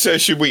bases. So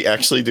should we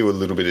actually do a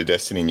little bit of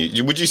Destiny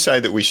news? Would you say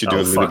that we should do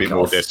a little bit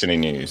more Destiny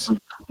news?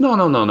 No.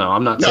 I'm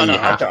not saying you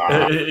have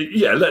to.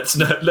 Yeah, let's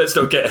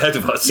not get ahead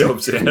of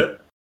ourselves here.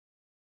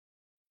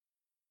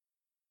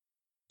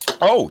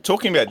 Oh,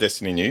 talking about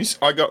Destiny news,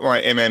 I got my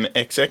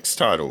MMXX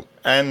title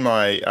and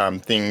my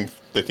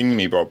the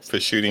thingamabob for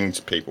shooting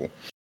people.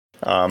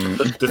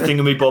 The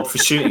thingamabob for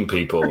shooting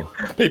people.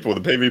 The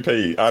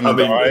PvP.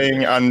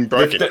 Unbroken.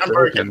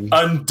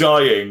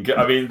 Undying.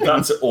 I mean,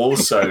 that's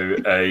also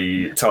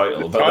a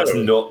title, but that's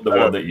not the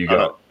one that you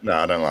got. No,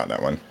 I don't like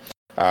that one.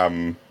 I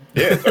don't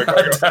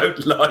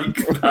like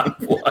that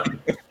one.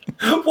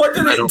 What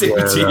did it do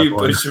to you,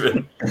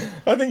 Bushman?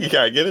 I think you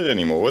can't get it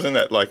anymore. Wasn't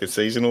that like a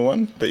seasonal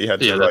one that you had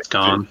to that's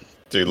gone.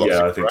 Do lots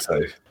of I think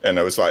so. And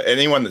it was like,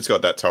 anyone that's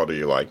got that title,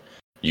 you like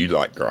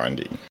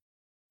grinding.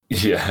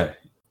 Yeah.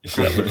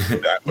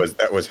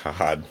 That was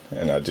hard,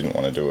 and I didn't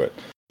want to do it.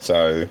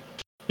 So,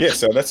 yeah,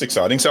 so that's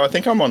exciting. So I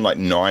think I'm on like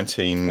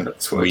 19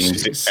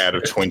 wins out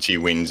of 20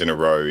 wins in a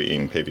row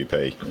in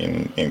PvP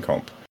in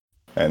comp,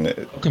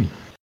 and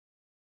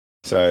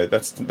so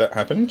that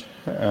happened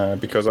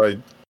because I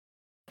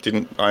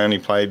only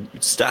played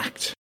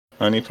stacked.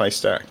 I only play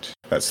stacked.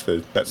 That's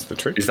the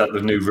trick. Is that the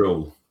new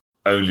rule?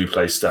 Only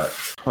play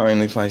stacked. I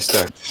only play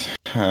stacked.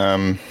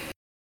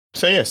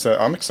 So yeah, so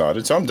I'm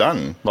excited. So I'm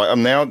done. Like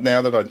I'm now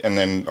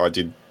that I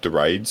did the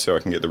raid, so I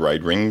can get the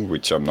raid ring,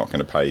 which I'm not going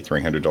to pay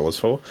 $300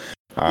 for.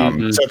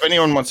 So if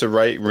anyone wants a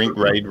raid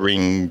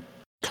ring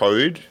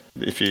code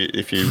if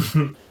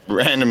you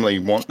randomly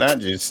want that,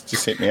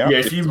 just hit me up. Yeah,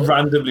 if you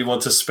randomly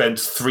want to spend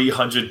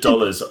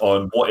 $300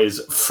 on what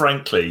is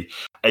frankly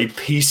a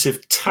piece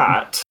of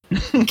tat,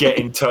 get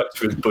in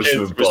touch with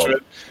Bushman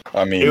Bob.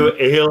 I mean,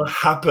 he'll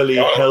happily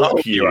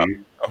help you.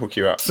 I'll hook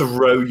you up.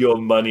 Throw your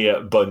money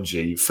at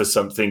Bungie for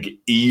something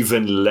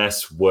even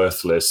less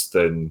worthless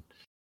than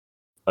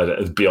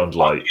Beyond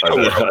Light.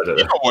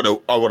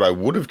 What I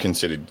would have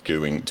considered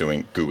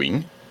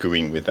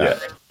gooing with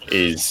that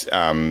is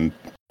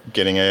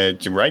getting a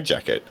raid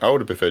jacket. I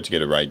would have preferred to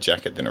get a raid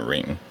jacket than a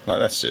ring. Like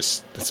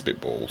that's a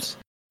bit balls.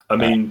 I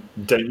mean,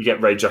 don't you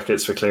get raid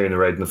jackets for clearing the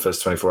raid in the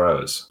first 24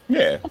 hours?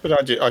 Yeah, but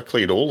I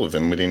cleared all of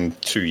them within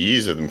 2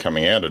 years of them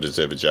coming out. I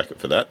deserve a jacket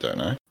for that, don't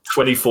I?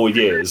 24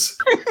 years.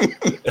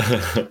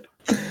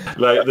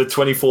 Like the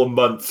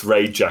 24-month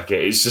raid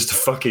jacket is just a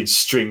fucking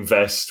string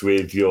vest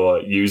with your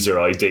user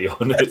ID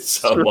on it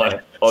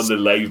somewhere on the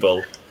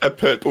label. A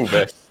purple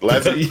vest.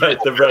 The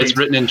raid. It's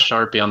written in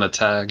Sharpie on the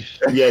tag.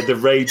 Yeah, the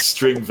raid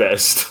string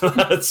vest.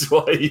 That's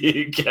what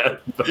you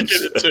get.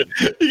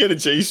 You get a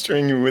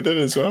G-string with it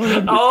as well.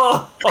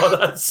 Oh,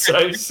 that's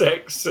so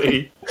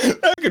sexy.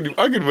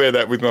 I could wear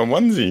that with my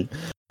onesie.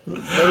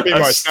 That'd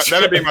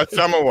be my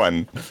summer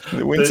one.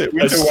 Winter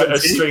a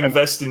string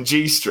vest and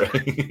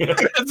G-string.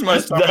 That's my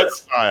summer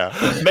attire.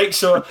 Make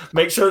sure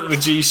that the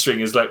G-string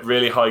is like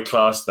really high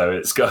class though.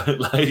 It's got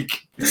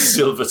like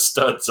silver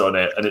studs on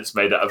it and it's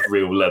made out of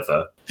real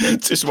leather.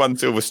 Just one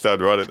silver stud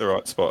right at the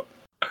right spot.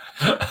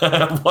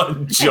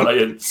 One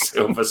giant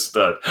silver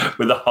stud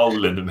with a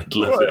hole in the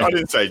middle of it. I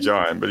didn't say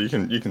giant, but you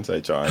can say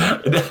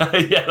giant.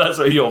 Yeah, that's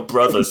what your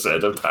brother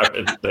said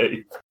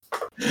apparently.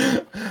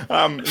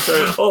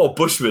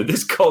 Bushman,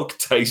 this cock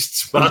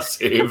tastes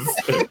massive.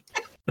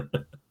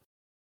 I'm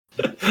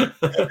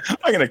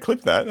going to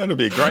clip that. That'll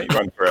be a great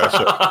one for our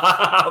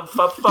show.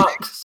 For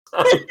fuck's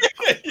sake.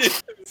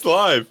 It's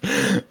live.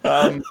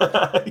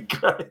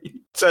 Great.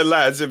 So,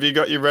 lads, have you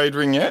got your raid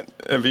ring yet?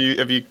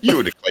 You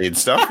would have cleared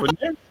stuff,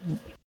 wouldn't you?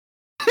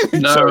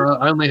 No,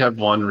 I only have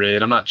one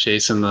raid. I'm not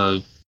chasing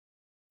the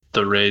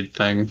raid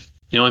thing.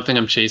 The only thing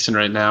I'm chasing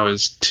right now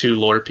is 2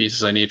 lore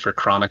pieces I need for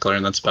Chronicler,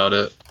 and that's about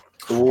it.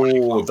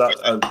 Oh, is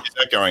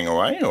that going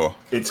away, or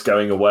it's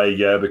going away?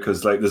 Yeah,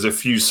 because like there's a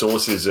few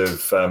sources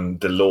of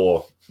the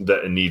lore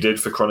that are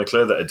needed for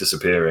Chronicler that are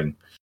disappearing.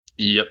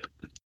 Yep.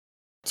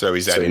 So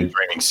is that in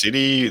Dreaming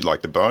City,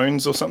 like the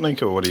bones or something,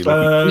 or what are you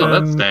looking? No,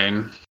 that's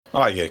staying.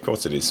 Oh yeah, of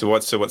course it is. So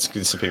what's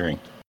disappearing?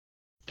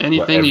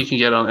 Anything you can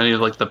get on any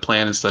of like the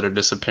planets that are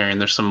disappearing.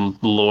 There's some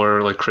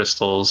lore like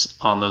crystals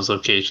on those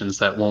locations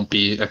that won't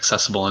be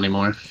accessible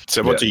anymore.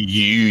 So what do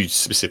you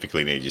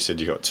specifically need? You said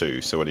you got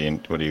 2. So what are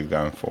you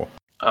going for?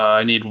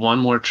 I need 1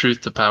 more Truth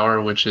to Power,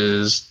 which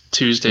is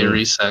Tuesday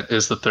Reset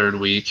is the 3rd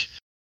week.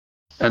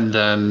 And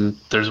then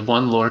there's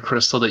 1 lore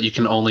crystal that you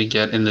can only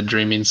get in the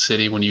Dreaming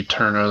City when you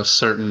turn a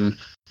certain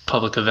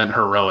public event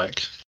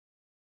heroic.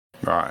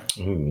 Right.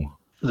 Ooh.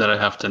 That I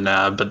have to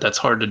nab, but that's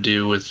hard to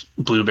do with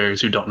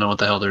blueberries who don't know what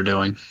the hell they're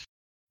doing.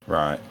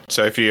 Right.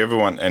 So if you ever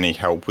want any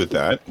help with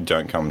that,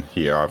 don't come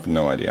here. I have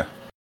no idea.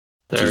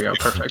 There we go.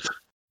 Perfect.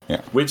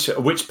 Yeah. Which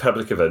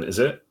public event is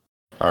it?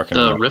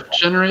 The Rift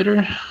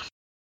Generator?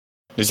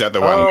 Is that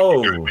the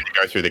one when you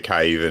go through the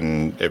cave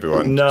and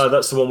everyone... No,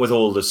 that's the one with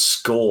all the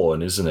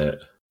scorn, isn't it?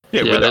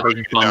 Yeah, they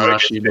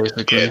rush you,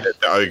 basically. Yeah,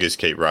 the ogres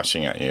keep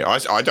rushing at you.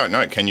 I don't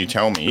know. Can you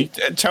tell me?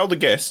 Tell the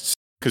guests,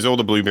 because all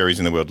the blueberries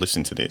in the world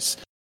listen to this.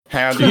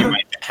 How do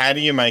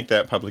you make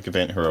that public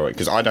event heroic?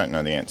 Because I don't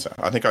know the answer.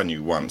 I think I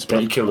knew once.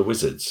 Don't you kill the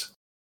wizards?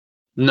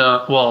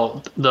 No,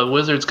 well, the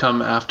wizards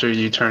come after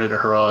you turn it a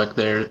heroic.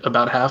 They're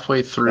about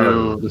halfway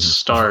through the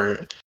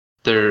start.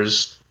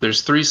 There's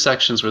 3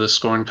 sections where the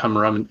scorn come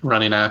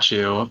running at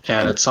you,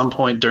 and at some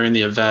point during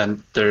the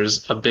event,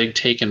 there's a big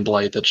taken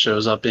blight that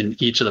shows up in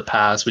each of the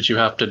paths, which you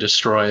have to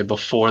destroy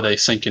before they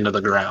sink into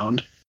the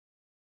ground.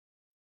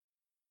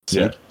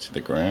 To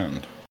the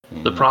ground.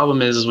 The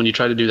problem is when you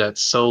try to do that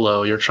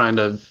solo, you're trying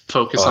to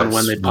focus on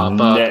when they pop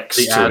up.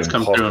 The ads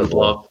come through and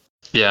blow up.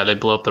 Yeah, they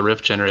blow up the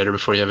Rift Generator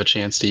before you have a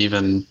chance to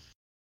even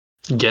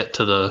get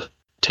to the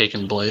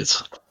taken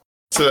blades.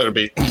 So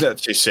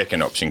that's your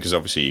second option, because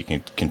obviously you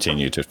can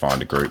continue to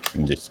find a group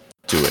and just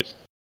do it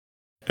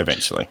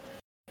eventually.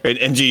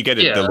 And do you get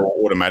it the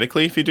lore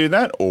automatically if you do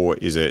that, or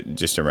is it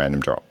just a random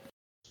drop?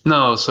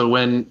 No, so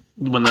when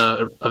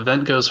the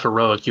event goes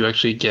heroic, you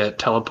actually get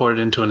teleported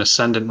into an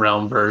Ascendant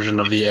Realm version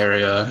of the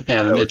area,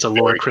 and it's a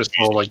lore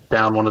crystal like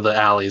down one of the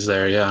alleys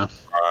there, yeah.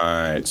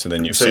 Right, so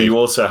then you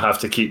also have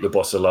to keep the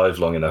boss alive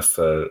long enough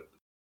for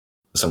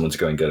someone to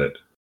go and get it.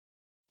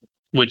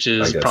 Which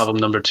is problem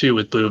number 2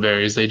 with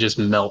blueberries. They just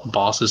melt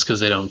bosses because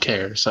they don't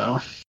care, so...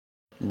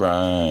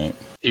 Right.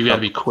 You got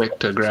to be quick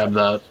to grab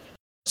that.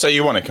 So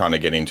you want to kind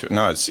of get into it.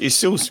 No, it's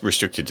still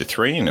restricted to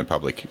 3 in a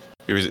public...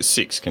 Or is it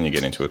 6? Can you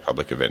get into a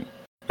public event?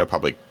 A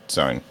public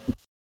zone?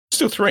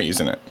 Still 3,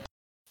 isn't it?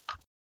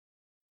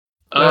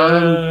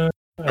 Or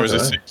is it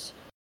 6?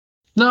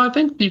 No, I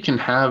think you can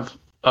have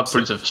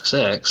upwards of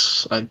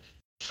 6.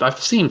 I've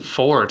seen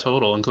 4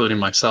 total, including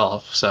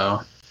myself,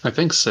 so I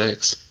think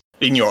 6.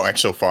 In your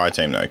actual fire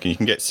team, though, you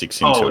can get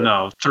 6 into it. Oh,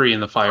 no, 3 in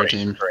the fire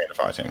team. 3 in the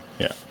fire team,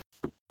 yeah.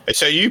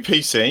 So are you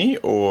PC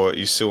or are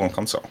you still on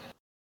console?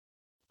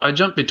 I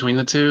jump between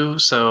the two,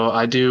 so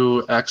I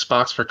do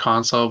Xbox for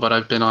console, but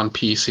I've been on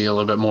PC a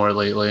little bit more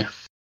lately.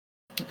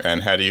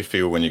 And how do you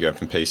feel when you go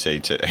from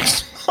PC to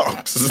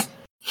Xbox?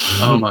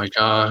 Oh my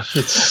god,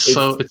 it's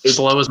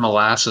slow as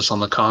molasses on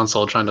the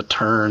console trying to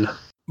turn.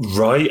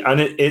 Right, and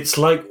it's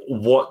like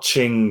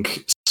watching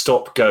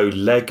Stop Go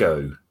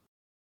Lego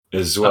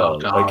as well. Oh,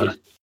 God.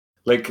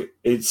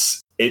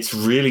 It's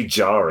really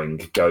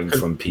jarring going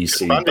from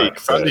PC.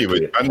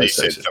 Bundy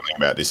said something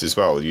about this as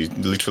well. You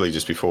literally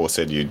just before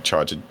said you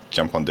tried to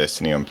jump on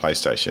Destiny on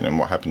PlayStation, and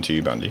what happened to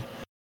you, Bundy?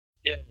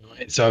 Yeah,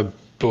 so I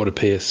bought a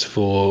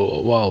PS4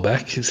 a while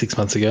back, 6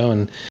 months ago,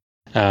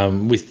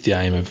 and with the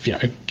aim of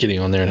getting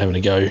on there and having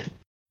a go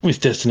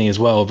with Destiny as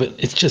well. But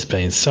it's just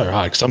been so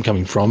hard because I'm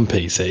coming from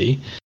PC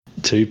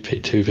to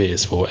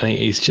PS4, and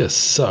it's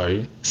just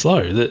so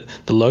slow that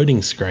the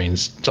loading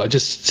screens. So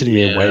just sitting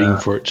there waiting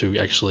for it to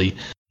actually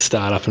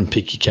start up and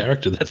pick your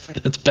character.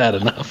 That's bad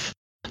enough.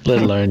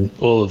 Let alone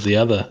all of the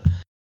other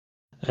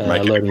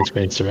loading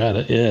screens throughout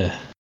it. Yeah.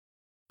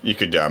 You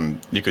could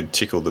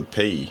tickle the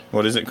P.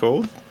 What is it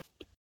called?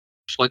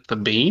 Flick the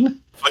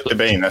bean? Flick the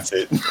bean, that's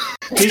it.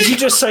 Did you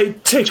just say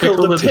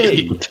tickle the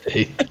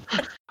P?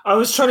 I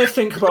was trying to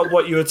think about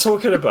what you were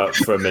talking about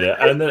for a minute,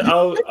 and then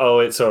oh,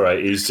 it's all right.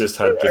 He's just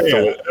had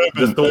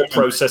the thought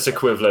process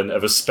equivalent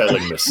of a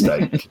spelling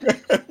mistake.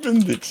 Urban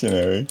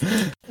Dictionary.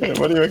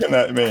 What do you reckon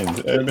that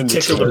means?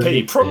 Tickle the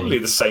P, probably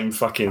the same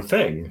fucking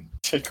thing.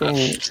 Tickle.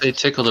 Say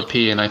tickle the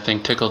P, and I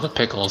think tickle the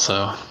pickle.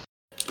 So,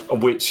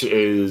 which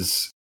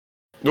is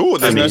no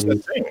such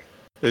thing.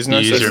 There's no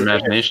use your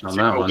imagination on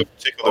that one.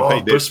 Oh,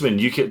 Bushman,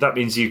 that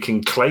means you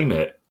can claim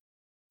it.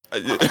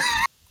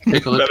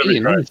 Tickle the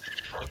P. Nice.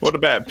 What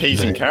about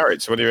peas and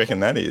carrots? What do you reckon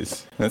that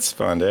is? Let's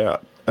find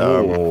out.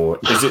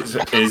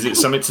 Is it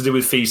something to do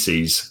with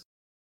feces?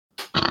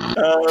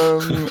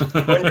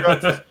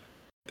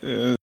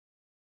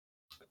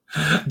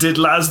 Did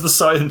Laz the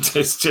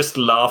scientist just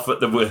laugh at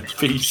the word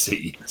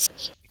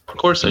feces? Of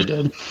course I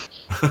did.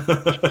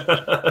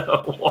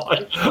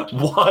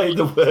 Why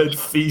the word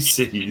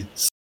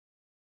feces?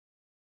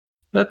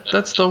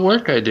 That's the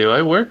work I do.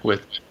 I work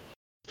with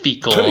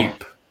fecal.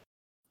 Poop.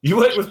 You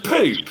work with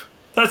poop?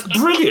 That's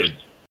brilliant.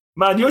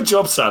 Man, your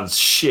job sounds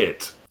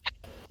shit.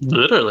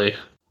 Literally.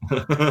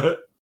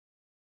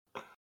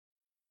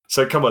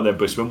 So come on then,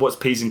 Bushman. What's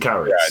peas and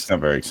carrots? Yeah, it's not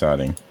very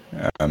exciting.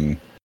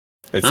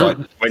 It's like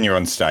when you're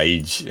on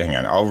stage. Hang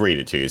on, I'll read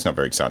it to you. It's not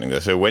very exciting though.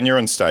 So when you're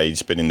on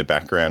stage, but in the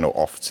background or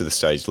off to the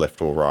stage, left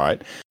or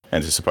right,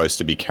 and it's supposed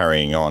to be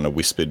carrying on a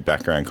whispered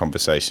background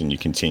conversation, you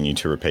continue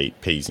to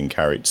repeat peas and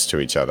carrots to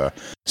each other,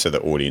 so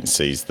the audience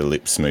sees the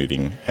lips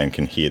moving and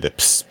can hear the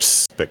pss,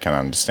 pss, but can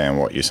understand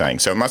what you're saying.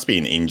 So it must be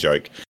an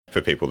in-joke for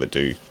people that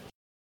do.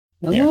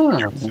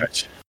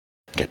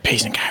 Get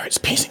peas and carrots,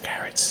 peas and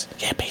carrots.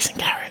 Yeah, peas and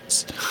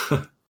carrots.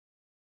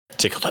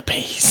 Tickle the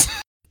peas.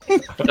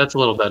 That's a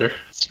little better.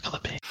 Tickle the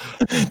pea.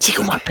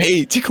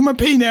 Tickle my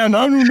pea now.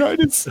 No one will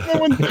notice. No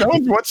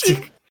one's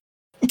watching.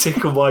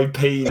 Tickle my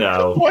pea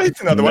now. Why is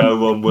another one? No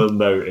one will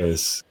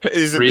notice.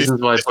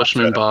 Reasons why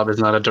Bushman Bob is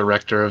not a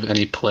director of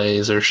any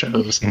plays or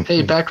shows.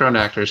 Hey, background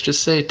actors,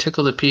 just say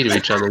tickle the pea to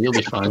each other. You'll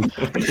be fine.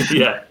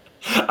 Yeah.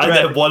 And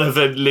then one of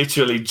them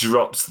literally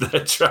drops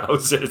their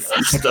trousers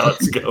and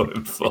starts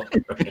going for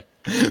it.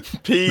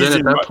 Then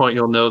at that point,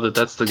 you'll know that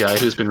that's the guy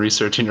who's been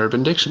researching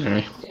Urban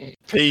Dictionary.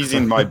 Peas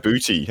in my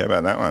booty. How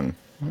about that one?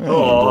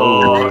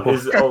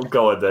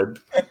 Go on then.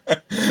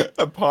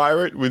 A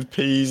pirate with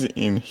peas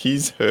in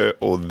his, her,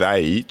 or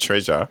they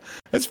treasure.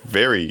 That's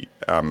very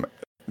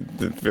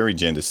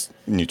gender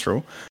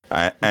neutral.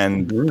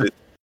 And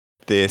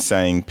they're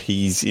saying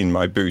peas in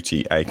my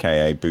booty,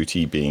 aka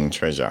booty being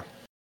treasure.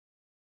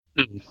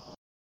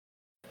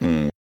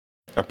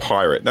 A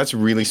pirate. That's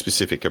really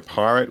specific. A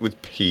pirate with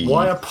peas.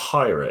 Why a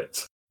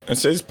pirate? It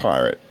says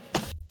pirate.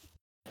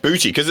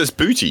 Booty, because it's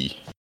booty.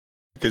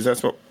 Because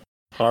that's what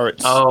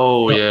pirates.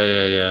 Oh,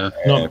 yeah.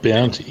 Not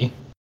bounty.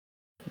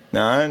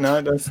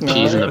 No, that's not.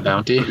 Peas in the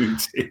bounty.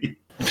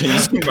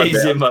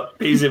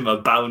 Peas in my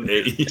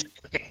bounty.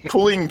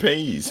 Pulling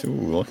peas. Ooh,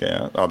 look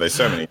out. Oh, there's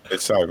so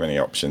many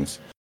options.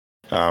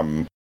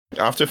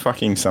 After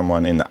fucking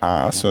someone in the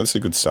arse, so that's a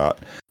good start.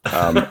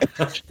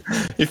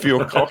 If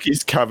your cock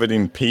is covered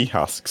in pea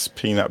husks,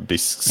 peanut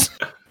bisques,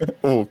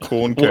 or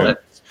corn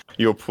kernels,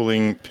 you're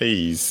pulling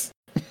peas.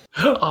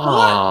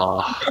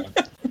 Oh.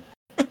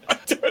 I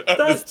don't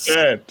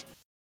understand.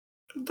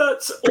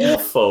 That's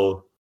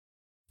awful.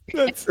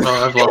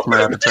 I've lost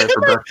my appetite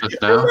for breakfast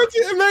now.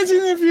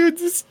 Imagine if you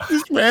just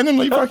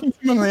randomly fucking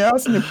someone in the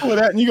ass and you pull it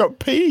out and you got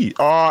pee.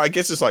 Oh, I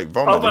guess it's like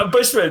vomit. Oh, but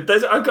Bushman,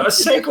 I've got a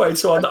segue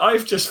to one that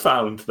I've just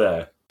found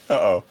there.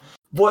 Uh-oh.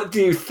 What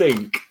do you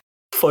think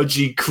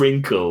fudgy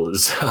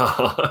crinkles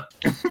are?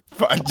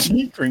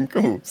 Fudgy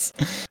crinkles?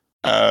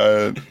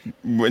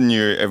 When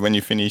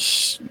you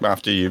finish,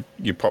 after you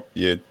pop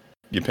your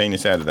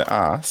penis out of the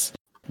ass,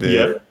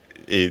 the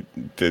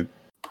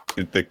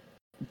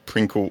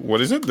crinkle.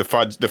 What is it? The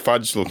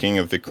fudge looking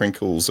of the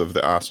crinkles of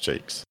the arse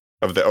cheeks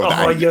of the.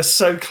 Oh, you're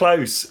so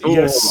close.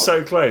 You're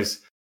so close.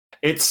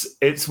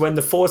 It's when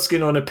the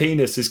foreskin on a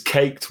penis is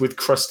caked with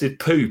crusted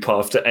poop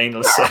after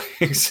anal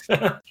sex.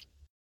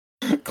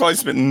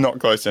 Close, but not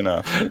close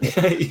enough.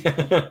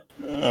 Yeah.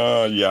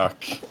 Oh,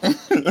 yuck.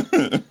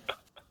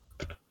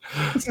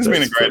 This has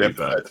been a great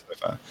episode so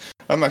far.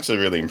 I'm actually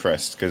really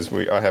impressed because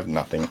I have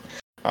nothing.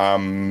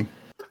 Aren't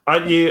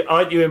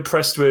you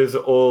impressed with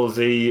all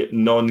the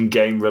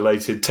non-game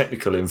related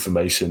technical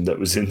information that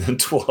was in the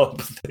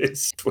TWAB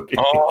this week?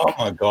 Oh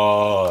my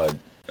god.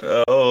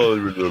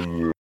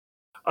 Oh.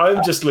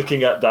 I'm just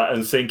looking at that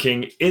and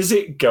thinking, is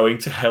it going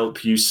to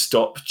help you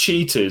stop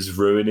cheaters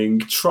ruining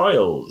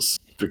trials?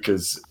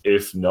 Because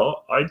if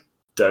not, I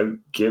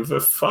don't give a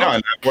fuck. No,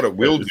 what it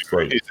will do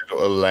is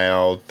it'll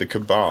allow the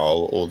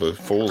Cabal or the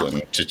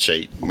Fallen to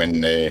cheat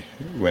when they're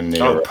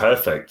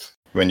perfect.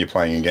 When you're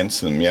playing against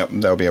them. Yep,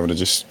 they'll be able to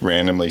just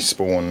randomly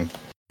spawn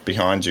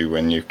behind you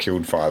when you've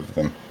killed 5 of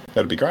them.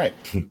 That'd be great.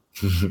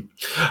 Do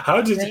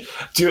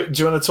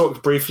you want to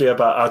talk briefly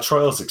about our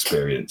trials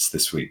experience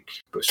this week,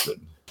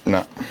 Bushman?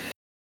 No.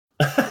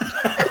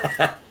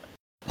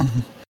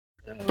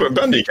 But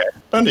Bundy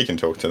can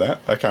talk to that.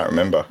 I can't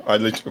remember.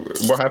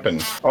 What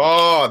happened?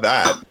 Oh,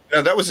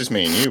 that was just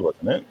me and you,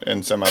 wasn't it?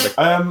 And some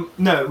other.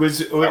 No, it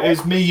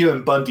was me, you,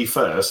 and Bundy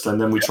first, and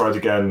then we tried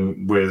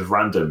again with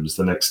randoms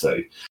the next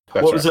day.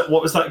 What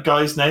was that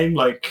guy's name?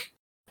 Like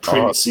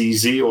Prince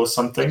Easy or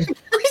something?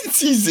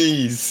 Prince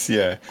Easy's,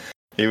 yeah.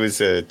 He was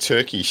a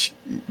Turkish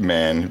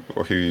man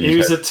He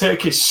was a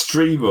Turkish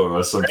streamer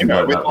or something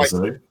like that,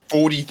 wasn't he?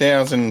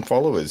 40,000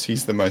 followers.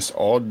 He's the most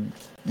odd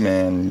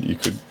man you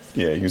could.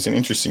 Yeah, he was an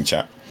interesting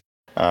chap.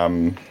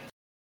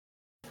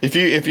 If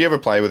you ever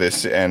play with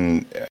us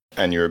and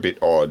you're a bit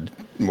odd,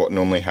 what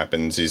normally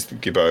happens is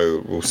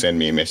Gibbo will send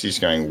me a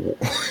message going,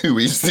 "Who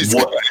is this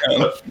guy?"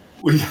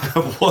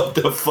 What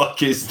the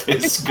fuck is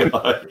this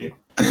guy?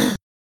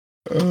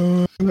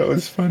 Oh, that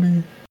was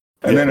funny.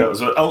 And then that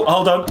was. Oh,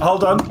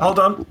 hold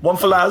on. One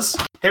for Laz.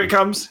 Here it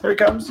comes.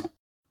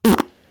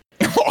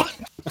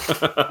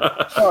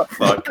 Oh,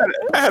 fuck.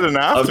 I had an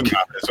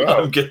aftermath as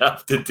well. I'm gonna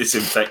have to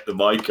disinfect the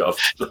mic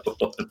after that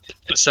one.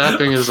 The sad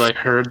thing is, I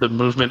heard the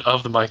movement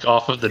of the mic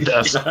off of the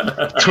desk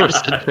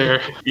towards the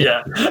chair.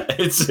 Yeah,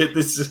 it's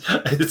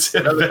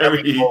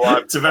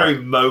a very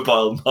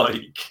mobile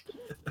mic.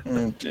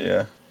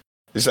 Yeah,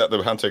 is that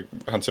the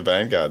Hunter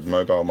Vanguard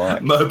mobile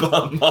mic?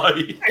 Mobile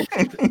mic.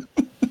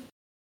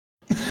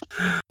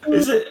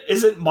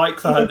 Isn't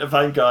Mike the Hunter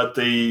Vanguard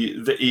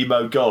the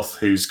emo goth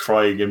who's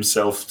crying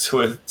himself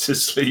to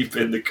sleep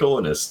in the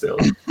corner still?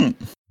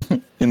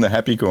 In the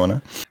happy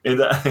corner. On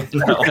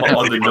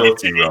the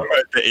naughty rock.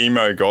 The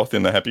emo goth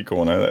in the happy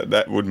corner.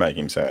 That would make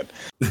him sad.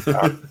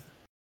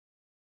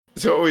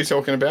 So what were we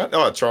talking about?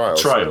 Oh,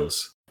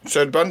 trials.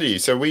 So Bundy,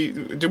 we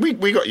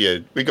got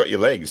your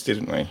legs,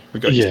 didn't we?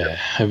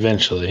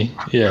 Eventually.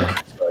 Yeah.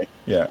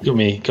 Yeah. Got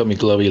me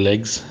glowy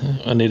legs.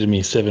 I needed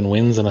me 7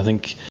 wins, and I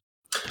think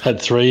had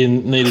 3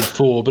 and needed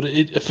 4, but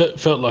it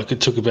felt like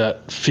it took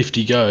about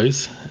 50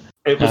 goes.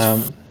 It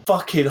was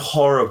fucking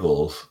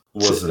horrible,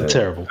 wasn't it?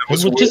 Terrible.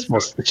 It's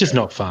just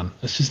not fun.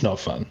 It's just not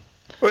fun.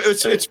 Well,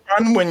 it's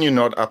fun when you're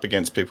not up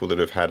against people that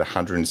have had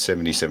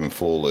 177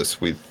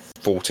 flawless with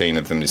 14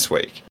 of them this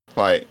week.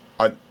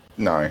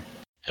 No.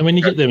 And when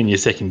you get them in your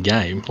second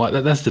game,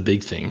 that's the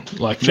big thing.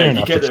 Fair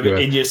enough. You get them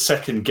in your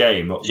second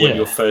game when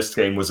your first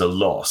game was a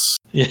loss.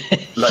 Yeah.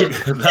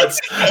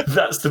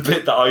 That's the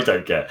bit that I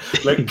don't get.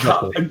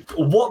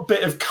 What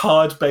bit of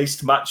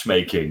card-based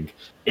matchmaking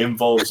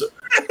involves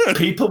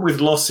people with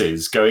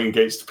losses going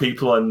against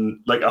people on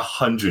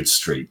 100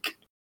 streak?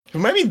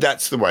 Well, maybe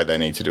that's the way they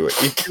need to do it.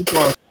 If you've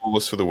gone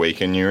flawless for the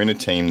week and you're in a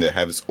team that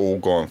has all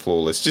gone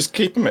flawless, just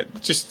start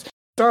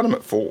them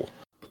at 4.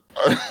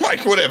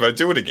 Whatever,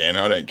 do it again.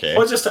 I don't care.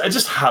 Or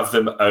just have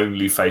them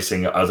only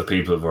facing other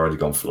people who've already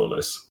gone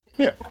flawless.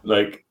 Yeah,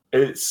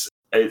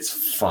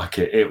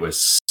 it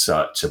was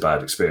such a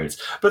bad experience.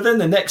 But then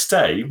the next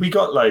day we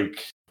got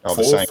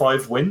 4 or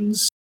 5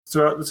 wins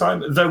throughout the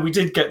time. Though we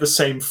did get the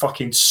same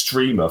fucking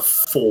streamer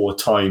 4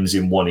 times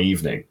in one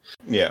evening.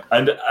 Yeah,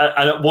 and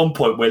at one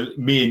point when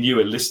me and you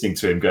were listening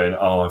to him going,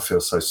 "Oh, I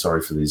feel so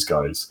sorry for these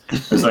guys."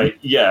 I was like,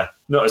 "Yeah,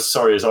 not as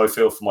sorry as I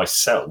feel for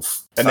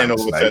myself." And then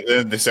all of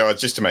a sudden,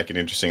 just to make it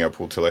interesting, I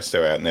pulled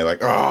Telesto out, and they're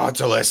like, "Oh,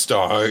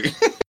 Telesto,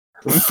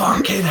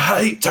 fucking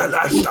hate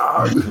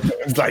Telesto."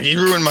 It's like he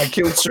ruined my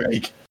kill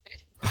streak.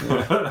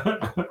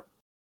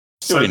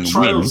 So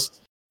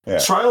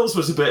Trials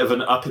was a bit of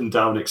an up and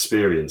down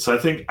experience. I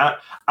think at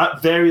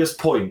various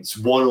points,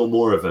 one or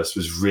more of us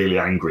was really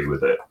angry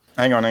with it.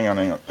 Hang on.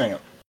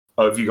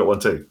 Oh, have you got one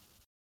too?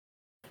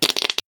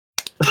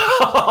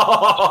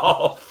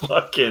 Oh,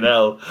 fucking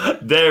hell.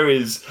 There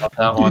is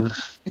that one.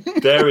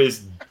 There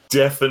is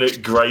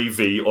definite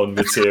gravy on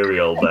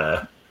material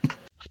there.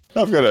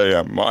 I've got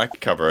a mic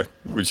cover,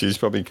 which is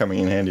probably coming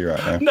in handy right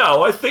now.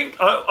 No, I think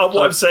what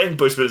I'm saying,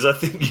 Bushman, is I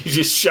think you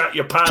just shat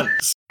your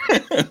pants.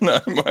 No,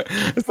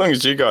 as long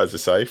as you guys are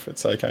safe,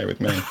 it's okay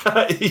with me.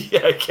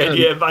 Yeah, can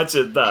you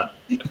imagine that?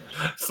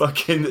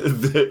 Fucking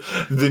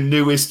the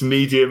newest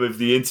medium of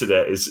the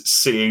internet is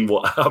seeing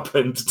what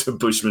happened to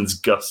Bushman's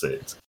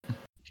gusset.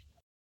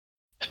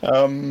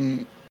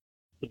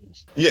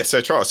 Yeah,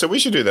 so trials. So we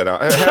should do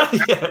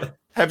that. Yeah.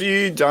 Have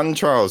you done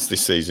trials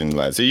this season,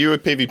 lads? Are you a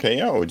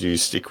PvP or do you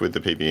stick with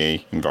the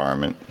PvE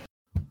environment?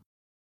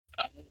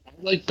 I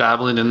like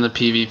dabbling in the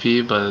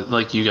PvP, but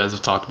like you guys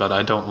have talked about,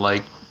 I don't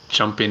like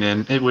jumping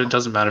in. It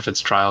doesn't matter if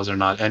it's trials or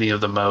not, any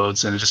of the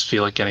modes, and I just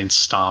feel like getting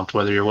stomped,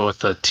 whether you're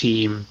with a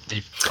team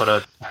you put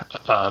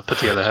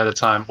together ahead of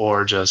time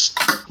or just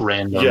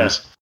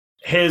randoms.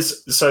 Yeah.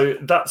 So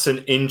that's an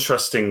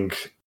interesting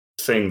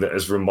thing that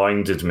has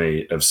reminded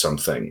me of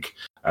something.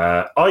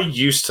 I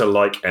used to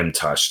like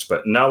MTashed,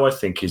 but now I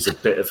think he's a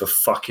bit of a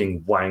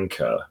fucking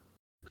wanker.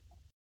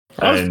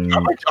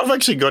 I've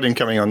actually got him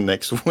coming on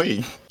next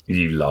week.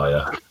 You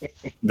liar.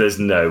 There's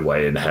no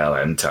way in hell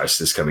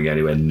MTashed is coming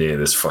anywhere near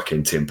this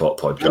fucking Tin Pot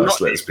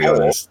podcast, let's be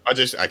honest. I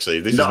just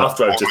actually... This not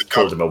after I've just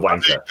called him a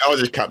wanker. I'll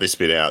just cut this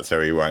bit out so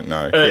he won't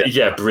know.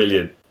 Yeah,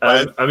 brilliant.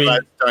 I mean...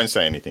 Don't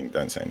say anything,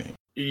 don't say anything.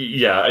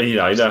 Yeah,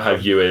 I know how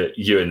you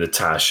and the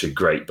Tash are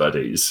great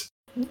buddies.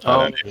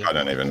 I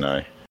don't even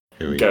know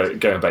who he is.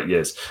 Going back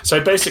years.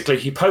 So basically,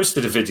 he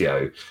posted a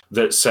video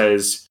that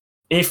says,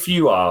 if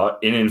you are,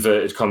 in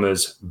inverted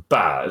commas,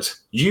 bad,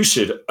 you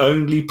should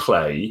only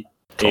play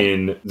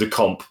in the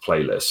comp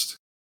playlist.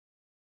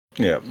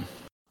 Yeah.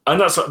 And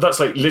that's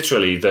like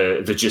literally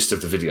the gist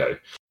of the video.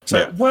 So,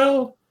 yeah.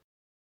 Well,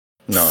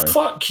 no.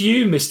 Fuck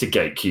you, Mr.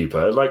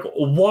 Gatekeeper. Like,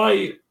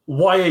 why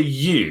are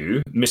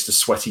you, Mr.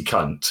 Sweaty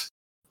Cunt,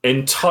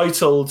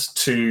 entitled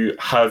to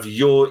have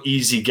your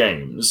easy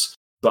games,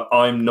 but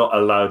I'm not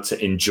allowed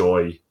to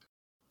enjoy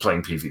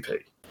playing PvP?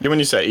 Yeah, when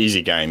you say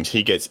easy games,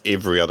 he gets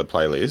every other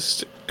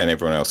playlist and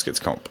everyone else gets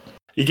comp.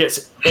 He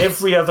gets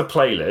every other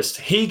playlist.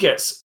 He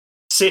gets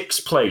 6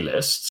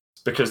 playlists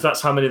because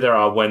that's how many there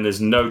are when there's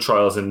no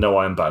trials and no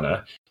Iron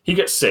Banner. He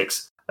gets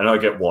 6 and I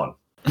get 1.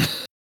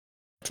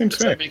 Seems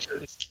fair.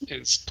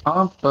 Is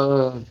comp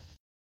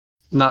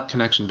not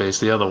connection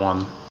based? The other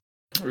one.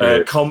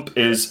 Comp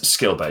is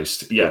skill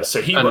based. Yeah,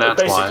 so he and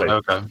that's basically. Why.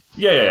 Okay.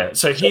 Yeah.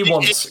 So he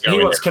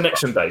wants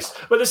connection based.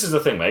 But this is the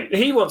thing, mate.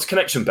 He wants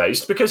connection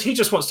based because he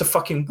just wants to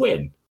fucking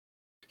win.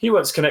 He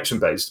wants connection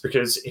based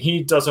because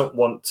he doesn't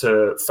want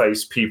to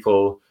face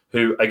people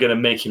who are going to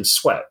make him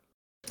sweat.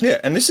 Yeah,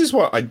 and this is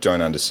what I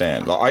don't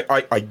understand. Like,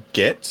 I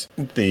get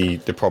the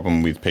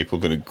problem with people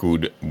that are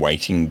good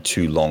waiting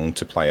too long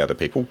to play other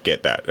people.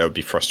 Get that. That would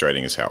be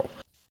frustrating as hell.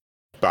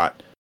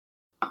 But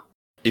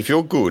if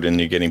you're good and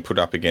you're getting put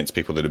up against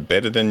people that are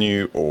better than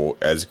you or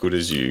as good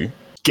as you...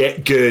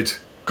 Get good.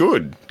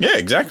 Good. Yeah,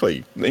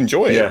 exactly.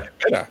 Enjoy it.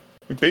 Get better.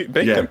 Beat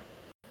them.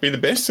 Be the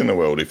best in the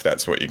world if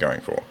that's what you're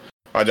going for.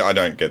 I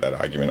don't get that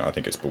argument. I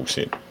think it's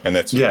bullshit. And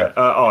that's... Yeah,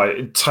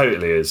 it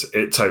totally is.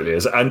 It totally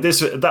is. And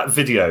that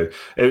video,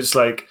 it was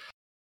like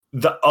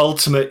the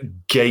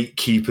ultimate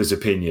gatekeeper's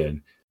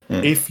opinion.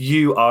 If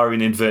you are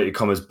in inverted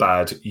commas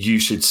bad, you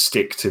should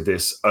stick to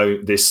this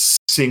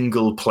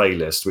single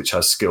playlist which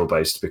has skill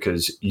based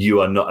because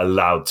you are not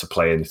allowed to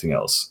play anything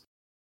else.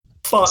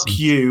 Fuck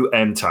you,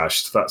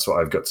 MTashed. That's what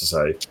I've got to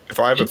say.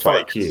 If I ever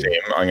play against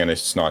him, I'm going to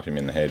snipe him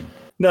in the head.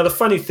 Now the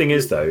funny thing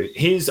is though,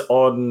 he's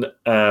on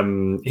a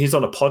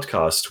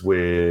podcast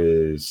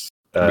with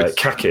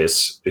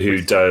Kakis, who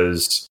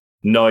does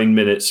 9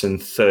 minutes and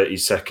 30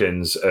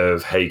 seconds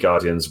of Hey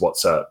Guardians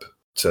WhatsApp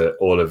to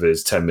all of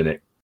his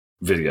 10-minute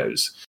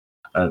videos,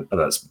 and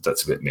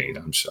that's a bit mean.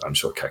 I'm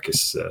sure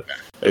Kakis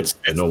it's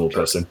a normal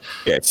person.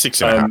 Yeah, it's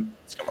 6.5.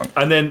 Come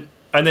on.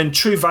 And then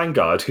True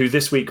Vanguard, who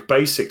this week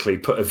basically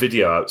put a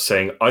video out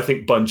saying, I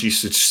think Bungie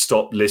should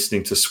stop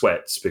listening to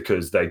Sweats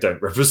because they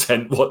don't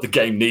represent what the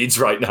game needs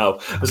right now.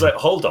 I was like,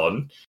 hold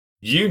on,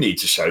 you need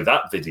to show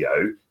that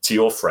video to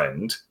your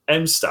friend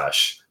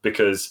Mstash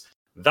because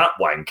that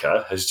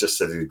wanker has just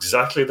said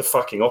exactly the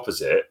fucking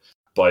opposite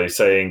by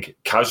saying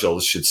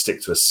casuals should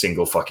stick to a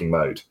single fucking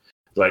mode.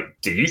 Like,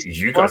 do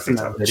you guys think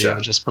that video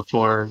just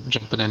before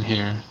jumping in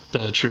here,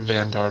 the True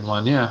Vanguard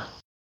one?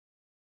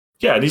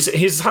 Yeah, and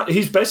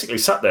he's basically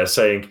sat there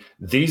saying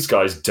these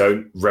guys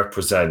don't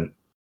represent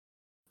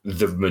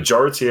the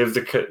majority of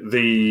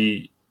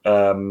the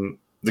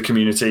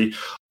community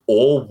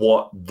or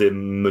what the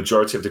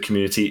majority of the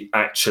community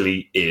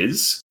actually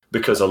is,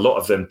 because a lot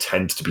of them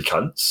tend to be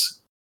cunts.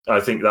 I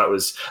think that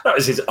was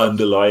his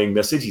underlying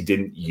message. He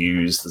didn't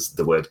use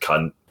the word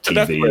cunt.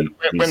 TV.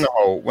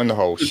 When the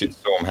whole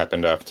shitstorm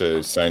happened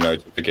after Say No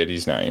to forget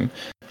his name,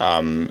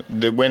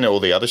 when all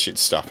the other shit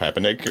stuff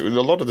happened, a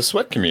lot of the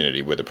Sweat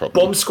community were the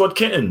problem. Bomb Squad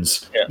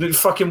Kittens,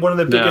 fucking one of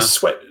the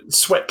biggest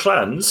sweat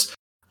clans.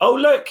 Oh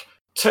look,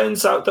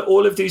 turns out that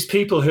all of these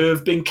people who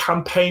have been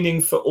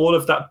campaigning for all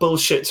of that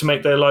bullshit to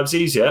make their lives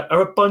easier are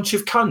a bunch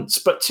of cunts.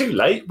 But too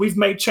late, we've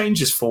made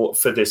changes for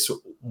this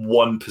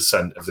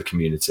 1% of the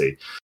community.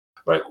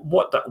 Right,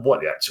 what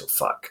the actual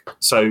fuck?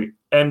 So,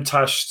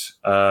 MTashed,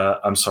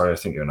 I'm sorry, I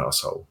think you're an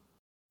asshole.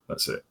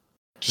 That's it.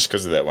 Just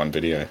because of that one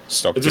video.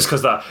 Stop. Just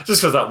because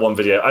that one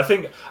video. I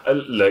think,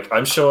 look,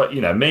 I'm sure,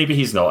 maybe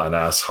he's not an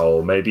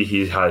asshole. Maybe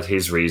he had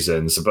his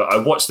reasons. But I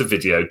watched the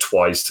video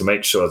twice to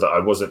make sure that I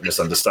wasn't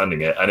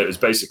misunderstanding it. And it was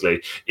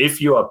basically,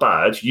 if you are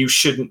bad, you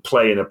shouldn't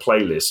play in a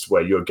playlist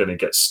where you're going to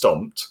get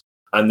stomped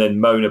and then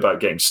moan about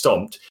getting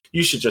stomped.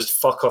 You should just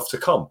fuck off to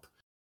comp.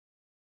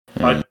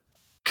 I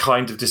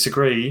kind of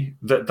disagree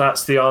that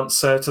that's the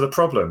answer to the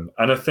problem.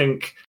 And I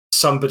think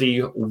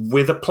somebody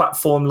with a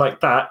platform like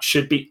that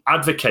should be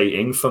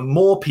advocating for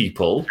more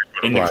people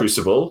in the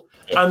Crucible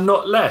and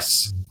not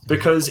less,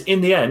 because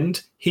in the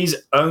end, he's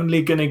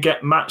only going to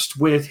get matched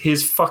with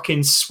his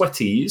fucking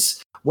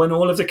sweaties when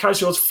all of the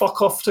casuals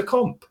fuck off to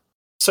comp.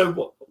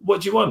 So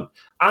what do you want?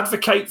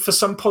 Advocate for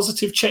some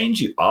positive change,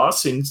 you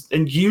arse,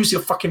 and use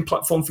your fucking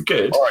platform for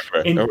good.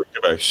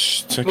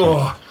 That's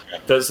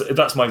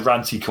my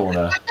ranty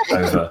corner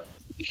over.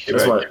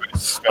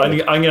 I'm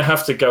going to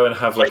have to go and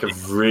have like a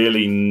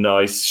really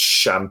nice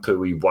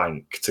shampooy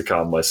wank to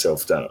calm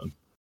myself down.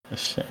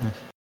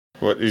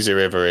 What, is there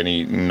ever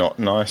any not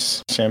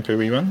nice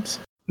shampooy ones?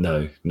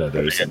 No,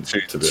 there isn't.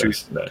 To be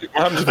honest, no.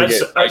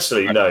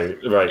 Actually, no.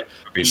 Right,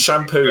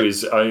 shampoo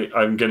is.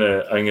 I'm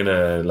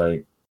gonna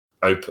like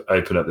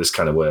open up this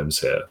can of worms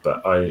here,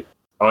 but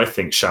I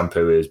think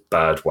shampoo is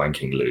bad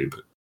wanking lube.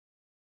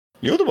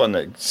 You're the one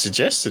that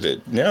suggested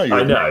it. Now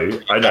I know.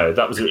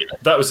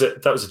 That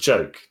was a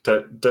joke.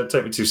 Don't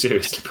take me too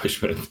seriously,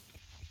 Bushman.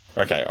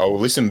 Okay, I'll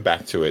listen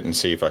back to it and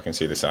see if I can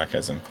see the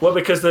sarcasm. Well,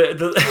 because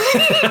there's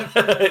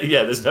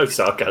no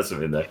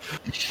sarcasm in there.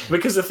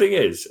 Because the thing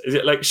is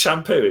it like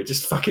shampoo? It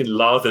just fucking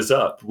lathers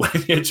up when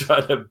you're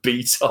trying to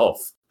beat off,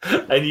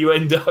 and you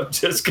end up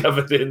just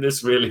covered in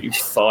this really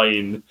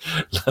fine,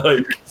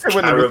 like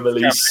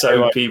caramelly,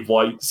 soapy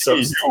white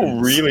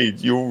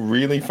substance. You're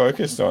really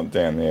focused on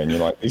down there, and you're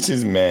like, this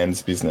is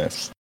man's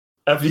business.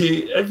 Have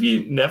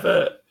you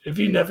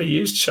never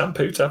used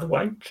shampoo to have a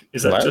wank?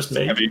 Is that just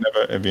me? Have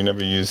you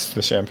never used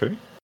the shampoo?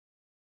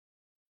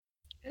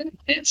 I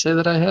can't say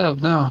that I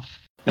have. No.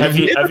 Have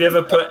you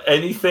ever put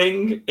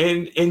anything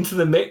into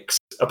the mix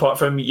apart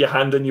from your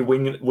hand and your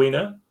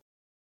wiener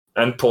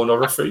and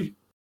pornography?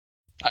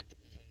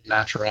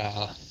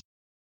 Natural.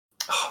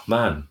 Oh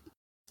man,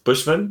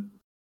 Bushman.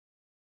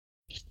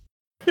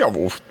 Yeah,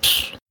 well,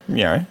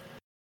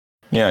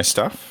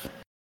 stuff.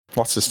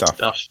 Lots of stuff.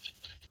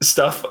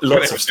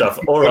 Lots of stuff.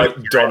 All right,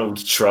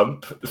 Donald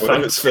Trump.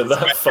 Thanks for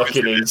that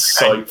fucking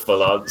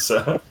insightful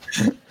answer.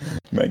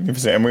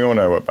 Magnificent. And we all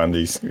know what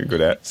Bundy's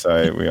good at,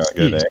 so we aren't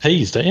good at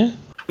peas, don't you?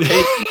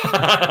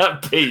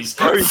 Peas.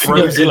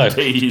 Frozen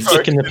peas.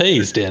 Sticking the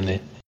peas down there.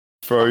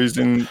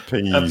 Frozen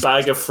peas. A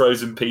bag of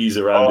frozen peas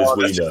around his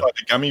wiener. That's just like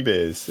the gummy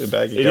bears.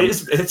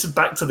 It's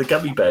back to the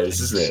gummy bears,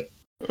 isn't it?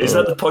 Is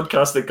that the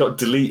podcast that got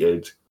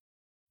deleted?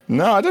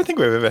 No, I don't think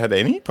we've ever had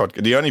any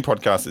podcast. The only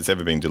podcast that's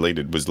ever been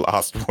deleted was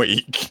last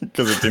week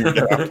because it didn't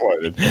get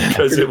uploaded.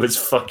 Because it was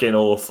fucking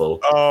awful.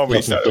 Oh,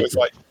 it was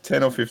like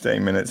 10 or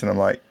 15 minutes, and I'm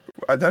like,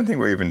 I don't think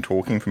we're even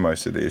talking for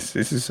most of this.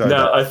 This is so.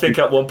 No, I think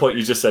at one point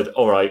you just said,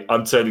 all right,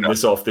 I'm turning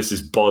this off. This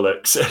is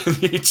bollocks.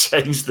 And you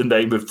changed the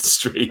name of the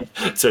stream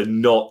to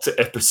not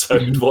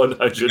episode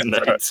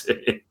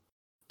 180.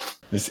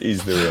 This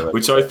is the real.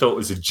 Which I thought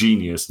was a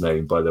genius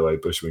name, by the way,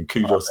 Bushman.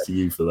 Kudos to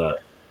you for that.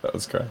 That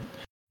was great.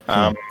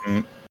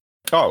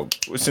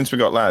 Since we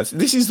got Laz,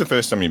 this is the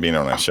first time you've been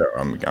on our show.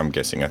 I'm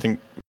guessing.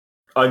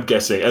 I'm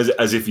guessing,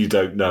 as if you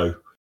don't know.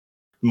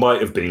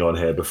 Might have been on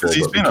here before.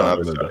 He's been on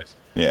other shows.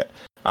 Yeah.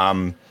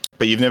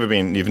 But you've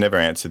never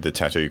answered the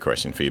tattoo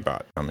question for your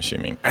butt, I'm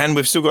assuming. And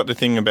we've still got the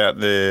thing about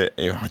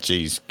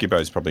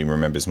Gibbo's probably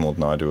remembers more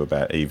than I do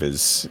about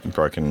Eva's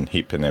broken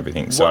hip and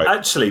everything. So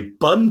actually,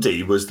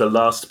 Bundy was the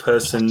last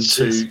person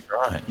to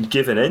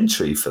give an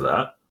entry for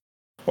that.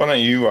 Why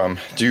don't you,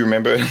 do you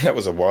remember? That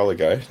was a while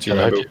ago. Do you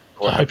remember?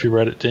 I hope you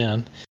wrote it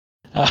down.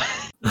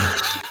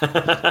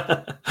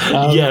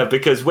 Yeah,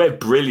 because we're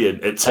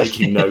brilliant at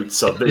taking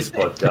notes on this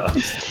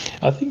podcast.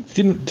 I think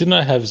didn't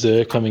I have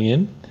Zer coming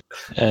in?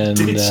 And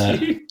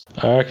did you?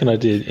 I reckon I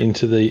did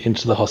into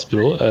the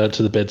hospital,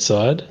 to the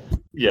bedside.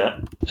 Yeah.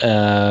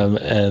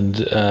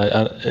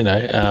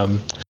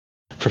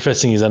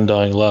 Professing his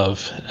undying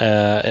love,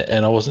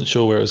 and I wasn't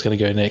sure where it was going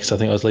to go next. I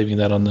think I was leaving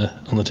that on the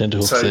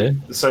tenterhooks there.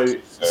 So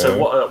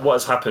what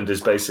has happened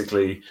is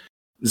basically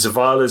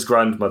Zavala's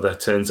grandmother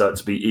turns out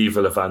to be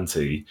Eva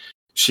Levanti.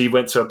 She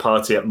went to a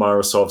party at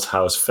Marasov's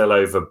house, fell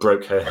over,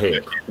 broke her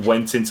hip,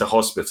 went into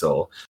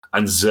hospital,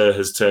 and Zer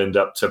has turned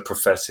up to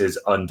profess his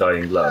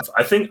undying love.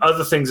 I think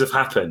other things have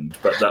happened,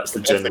 but that's the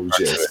general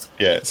gist.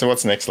 Yeah. So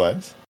what's next,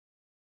 lads?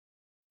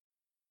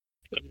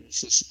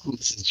 This is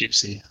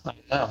Gypsy. I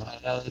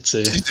know. Let's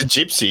see. It's a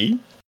gypsy.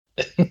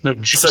 No,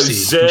 gypsy.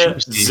 So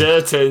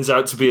Zer turns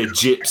out to be a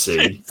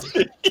gypsy.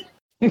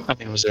 I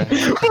mean, was there?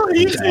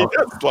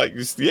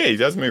 He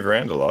does move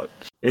around a lot.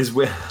 His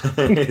will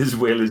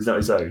is not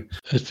his own.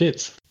 It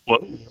fits.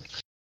 What?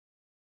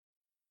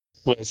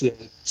 What is it?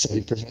 So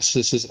he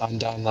professes his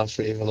undying love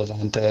for Eva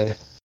Levante.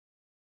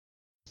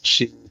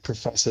 she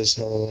professes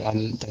her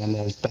on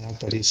the back,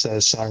 but he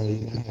says, "Sorry,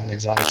 you don't have an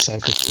exotic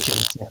cycle."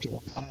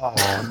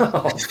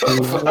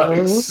 For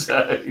fuck's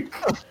sake.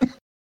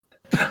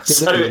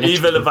 So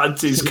Eva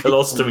Levante's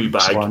colostomy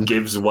bag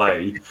gives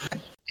way.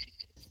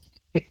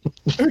 A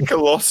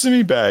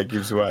colostomy bag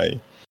gives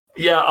way.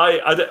 Yeah,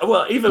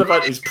 well, Eva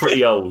Levante's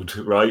pretty old,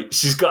 right?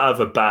 She's got to have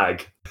a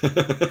bag.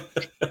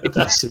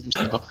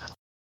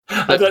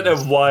 I don't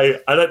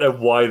know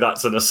why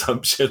that's an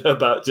assumption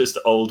about just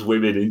old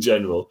women in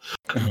general.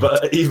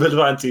 But Eva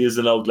Levante is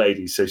an old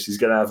lady, so she's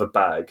going to have a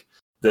bag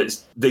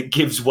that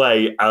gives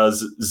way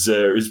as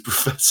Zer is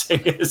professing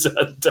his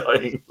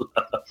undying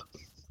love.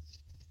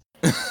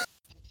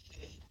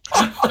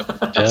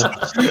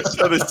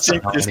 So the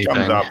stink just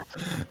comes up,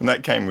 and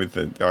that came with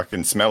I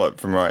can smell it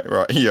from right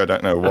here. I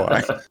don't know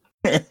why.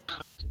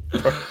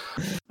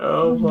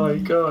 Oh my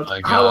god!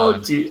 How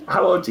old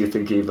do you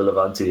think Eva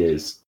Levante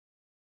is?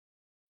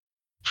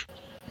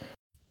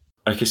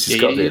 I guess she's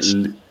got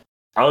the.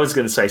 I was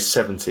going to say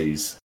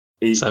 70s.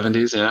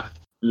 70s, yeah.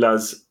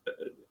 Laz,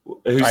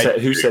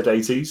 who said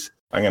 80s?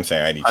 I'm going to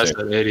say 82. I said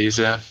 80s,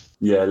 yeah.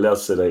 Yeah,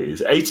 Laz said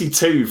 80s.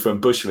 82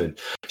 from Bushman.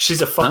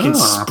 She's a fucking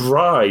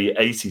spry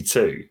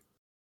 82.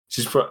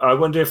 I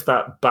wonder if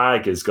that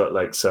bag has got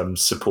like some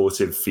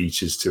supportive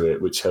features to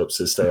it, which helps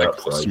her stay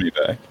upright.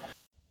 Bag.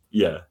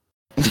 Yeah.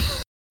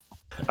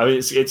 I mean,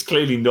 it's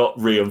clearly not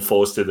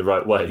reinforced in the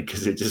right way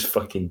because it just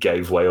fucking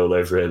gave way all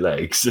over her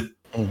legs.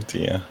 Oh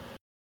dear.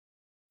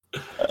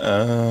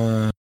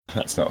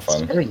 That's not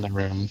fun. It's in the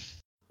room.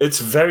 It's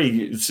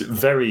very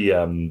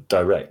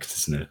direct,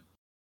 isn't it?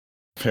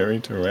 Very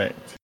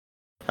direct.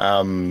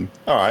 All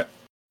right.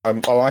 I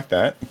like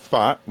that,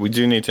 but we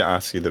do need to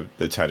ask you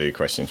the tattoo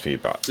questions for your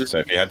butt. So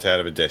if you had to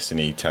have a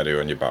Destiny tattoo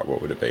on your butt,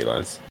 what would it be,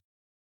 Laz?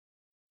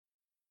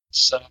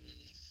 So,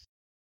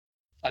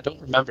 I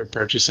don't remember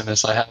purchasing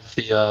this. I have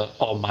the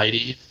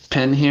Almighty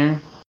pin here.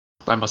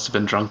 I must have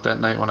been drunk that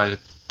night when I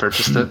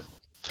purchased it.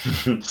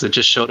 So it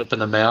just showed up in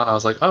the mail, and I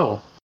was like,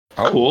 oh.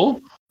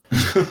 Cool.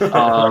 But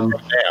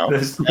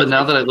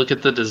now that I look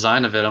at the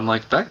design of it, I'm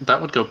like,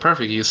 that would go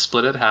perfect. You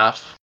split it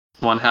half,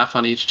 one half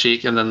on each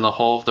cheek, and then the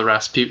whole of the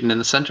Rasputin in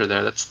the center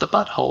there. That's the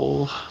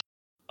butthole.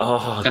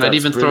 Oh, and I'd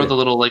even throw the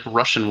little like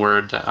Russian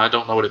word. I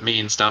don't know what it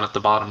means down at the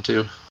bottom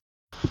too.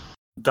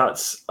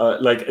 That's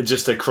like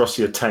just across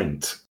your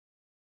taint.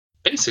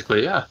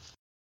 Basically, yeah.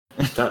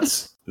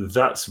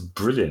 That's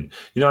brilliant.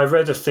 You know, I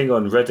read a thing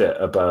on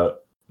Reddit about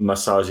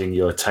massaging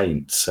your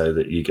taint so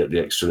that you get the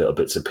extra little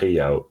bits of pee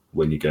out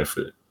when you go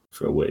for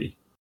a wee.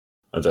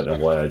 I don't know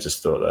why I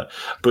just thought that.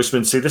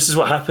 Bushman, see, this is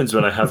what happens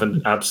when I have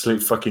an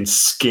absolute fucking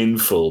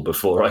skinful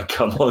before I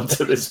come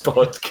onto this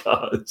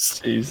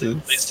podcast. Jesus.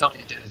 Please tell me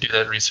you didn't do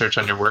that research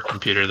on your work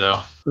computer,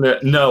 though.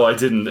 No, I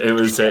didn't. It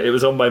was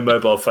on my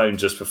mobile phone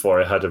just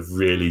before I had a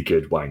really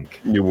good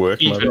wank. Your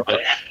work mobile?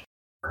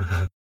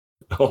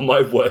 On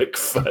my work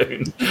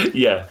phone.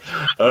 Yeah.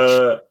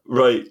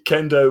 Right,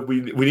 Kendo, we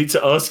need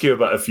to ask you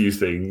about a few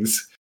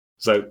things.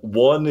 So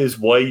one is,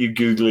 why are you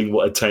Googling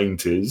what a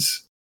taint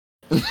is?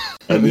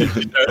 And you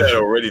know that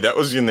already. That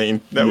was in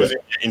your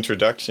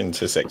introduction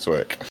to sex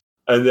work.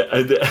 And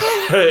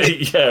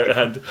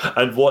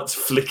and what's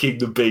flicking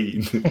the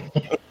bean?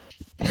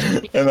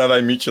 And are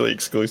they mutually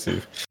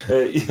exclusive?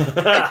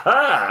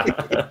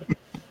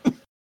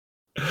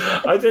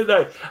 I don't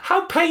know.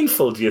 How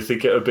painful do you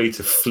think it would be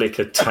to flick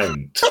a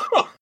taint?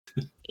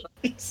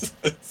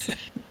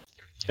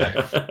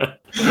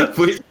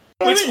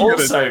 Which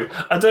also,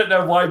 I don't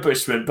know why,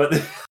 Bushman, but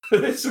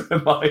this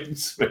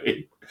reminds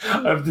me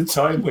of the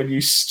time when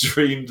you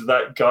streamed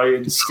that guy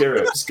in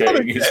stirrups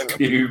getting his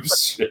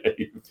pubes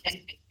shaved.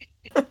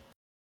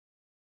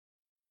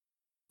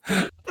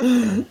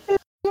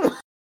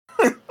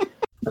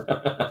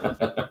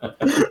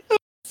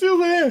 Still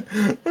there.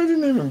 I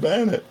didn't even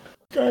ban it.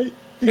 Great.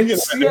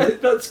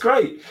 That's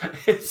great.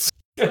 It's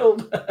still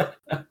there.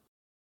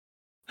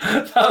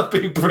 That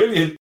would be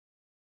brilliant,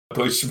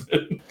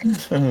 Bushman.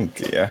 Oh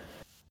dear.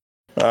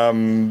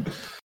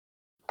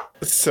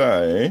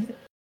 So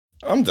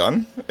I'm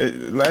done.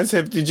 Laz,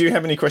 did you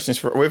have any questions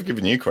for? We've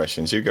given you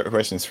questions. You've got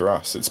questions for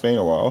us. It's been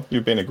a while.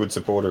 You've been a good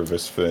supporter of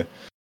us for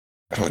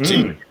like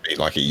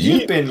a year.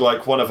 You've been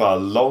like one of our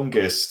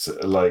longest,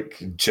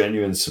 like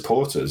genuine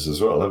supporters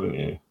as well, haven't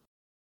you?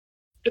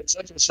 It's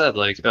like I said,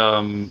 like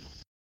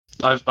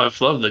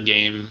I've loved the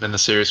game and the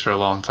series for a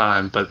long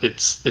time, but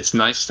it's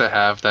nice to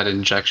have that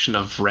injection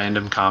of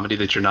random comedy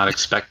that you're not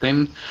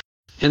expecting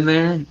in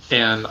there.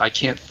 And I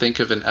can't think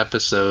of an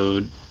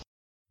episode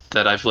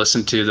that I've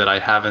listened to that I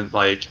haven't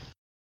like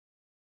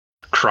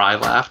cry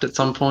laughed at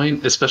some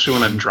point, especially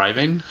when I'm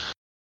driving.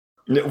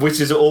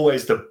 Which is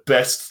always the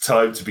best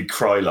time to be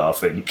cry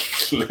laughing,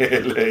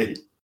 clearly.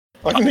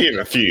 I can give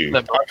a few.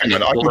 I can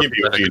give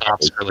you a few.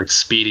 Cops are like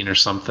speeding or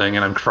something,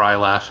 and I'm cry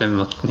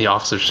laughing. The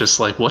officer's just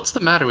like, "What's the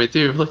matter with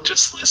you?" I'm like,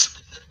 just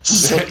listen.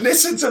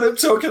 Listen to them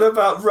talking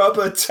about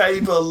rubber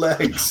table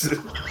legs.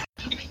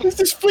 He's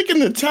just flicking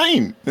the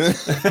taint.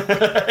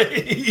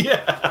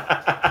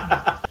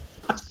 Yeah.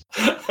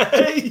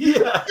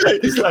 Yeah.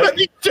 It's like,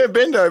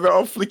 bend over,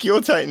 I'll flick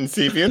your taint and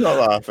see if you're not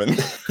laughing.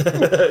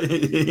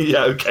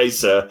 yeah, okay,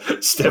 sir.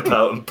 Step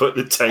out and put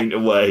the taint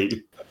away.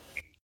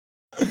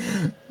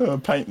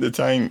 Paint the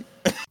taint.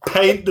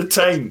 Paint the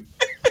taint.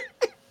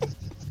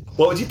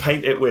 What would you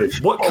paint it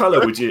with? What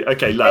colour would you?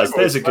 Okay, Laz,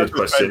 there's a good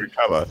question.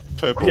 Colour,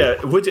 purple.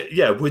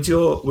 Yeah, would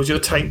your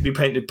taint be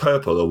painted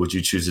purple, or would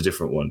you choose a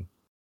different one?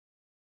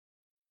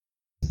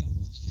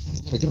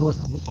 Go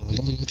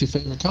with your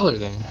favorite color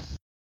then.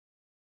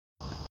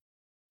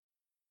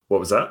 What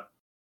was that?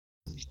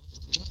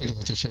 Go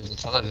with your favorite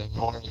color then,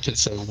 or you could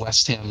say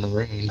West Ham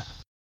maroon.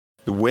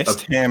 The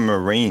West Ham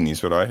Marine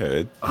is what I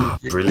heard. Oh,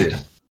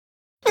 brilliant.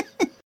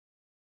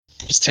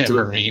 West Ham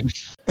marine.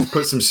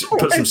 Put some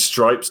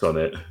stripes on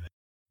it.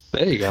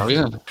 There you go.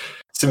 Yeah.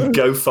 Some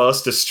Go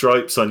Faster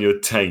stripes on your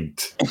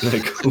taint.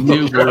 Like,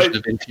 New version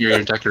of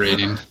interior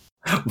decorating.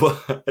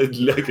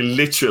 Like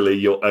literally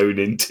your own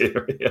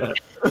interior.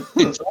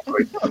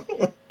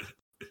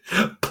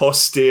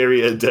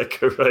 Posterior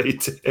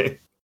decorating.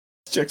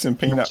 Jackson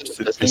peanuts.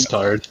 Business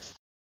card.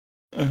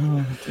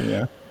 Oh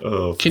dear.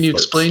 Oh, Can you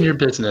explain your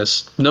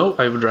business? No,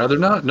 I would rather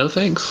not. No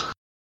thanks.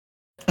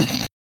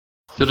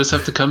 You'll just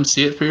have to come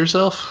see it for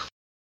yourself.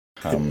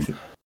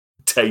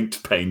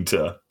 Taint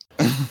painter.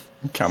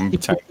 Come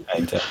taint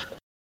painter.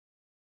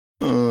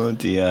 Oh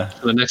dear.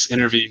 For the next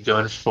interview you go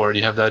in for,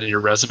 you have that in your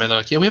resume. They're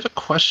like, yeah, we have a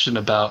question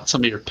about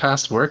some of your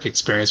past work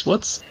experience.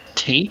 What's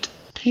taint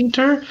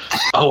painter?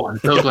 Oh, I'm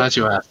so glad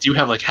you asked. Do you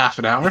have like half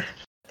an hour?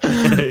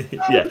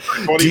 Yeah.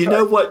 Do you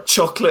know what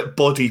chocolate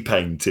body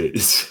paint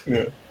is?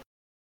 Yeah.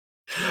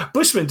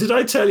 Bushman, did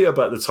I tell you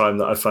about the time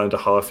that I found a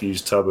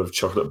half-used tub of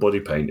chocolate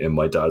body paint in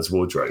my dad's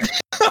wardrobe?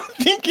 I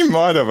think you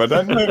might have. I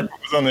don't know if it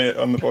was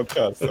on the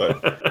podcast. So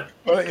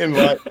why don't you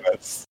enlighten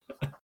us?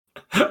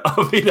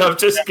 I mean, I've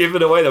just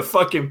given away the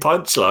fucking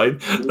punchline.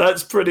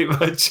 That's pretty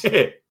much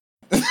it.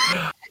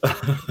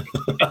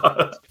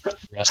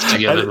 Rest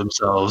together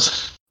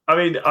themselves. I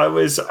mean, I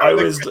was.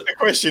 The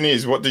question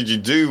is, what did you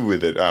do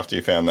with it after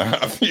you found the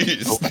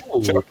half-used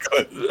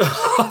chocolate?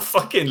 I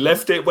fucking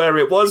left it where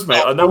it was,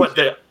 mate. I know what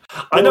the.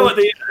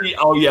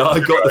 Oh yeah, I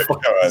got the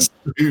fucking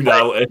spoon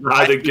out and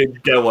had a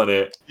good go on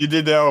it. You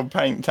did the old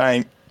paint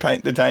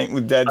the tank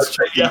with Dad's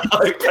cheese. Yeah,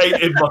 I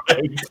painted my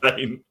own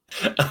paint.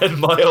 And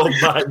my old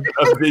man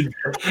comes in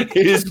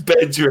his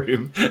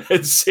bedroom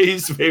and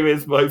sees me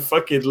with my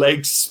fucking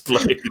legs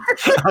split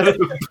and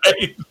a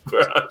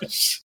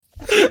paintbrush.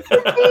 What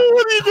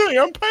are you doing?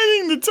 I'm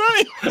painting the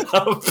tank.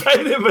 I'm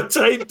painting my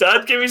taint,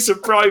 Dad. Give me some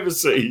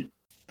privacy.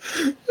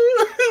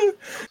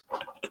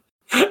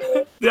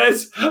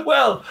 There's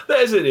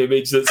an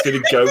image that's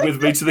going to go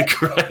with me to the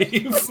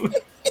grave.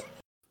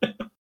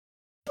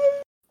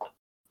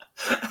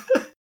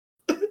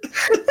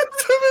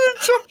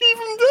 Chucky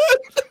from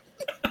Dad.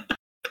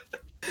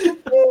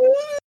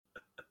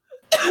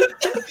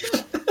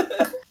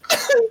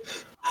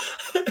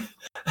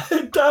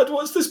 Dad,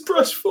 what's this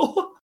brush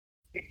for?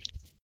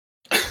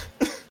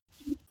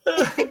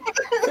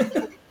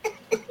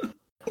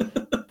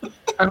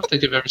 I don't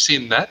think I've ever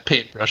seen that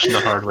paintbrush in the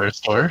hardware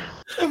store.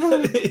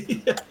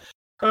 Yeah.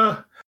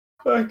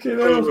 Fucking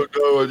hell. Oh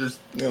no, I just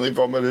nearly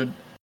vomited.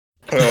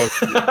 Oh.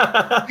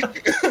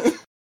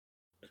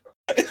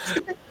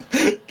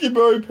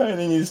 Gibbo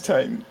painting his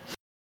taint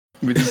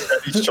with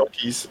his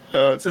chockies.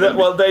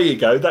 Well, there you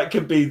go. That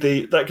could be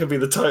the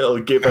title.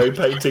 Gibbo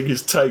painting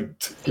his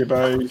taint.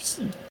 Gibbo's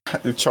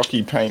the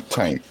chocky paint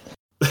taint.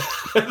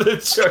 The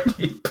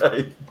chocky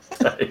paint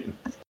taint.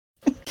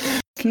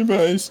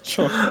 Gibbo's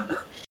chocky.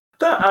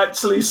 That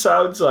actually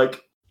sounds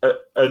like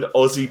an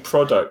Aussie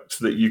product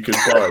that you could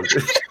buy.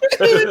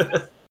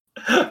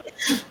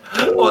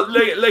 Well,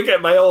 look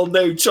at my old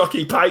new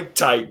chocky paint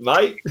taint,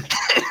 mate.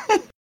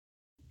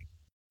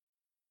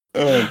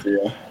 Oh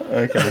dear.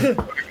 Okay.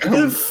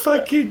 The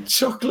fucking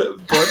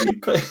chocolate body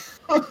paint.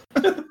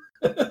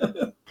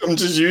 I'm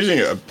just using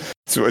it.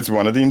 So it's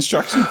one of the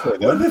instructions.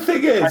 Well, the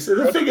thing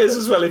is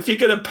as well, if you're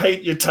going to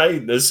paint your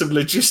taint, there's some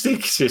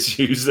logistics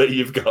issues that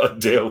you've got to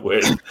deal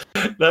with.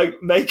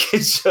 Like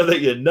making sure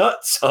that your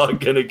nuts aren't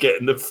going to get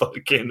in the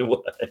fucking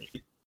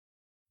way.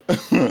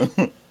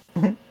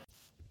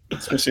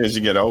 Especially as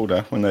you get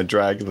older, when they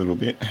drag a little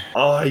bit.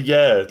 Oh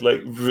yeah,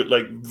 like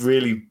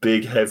really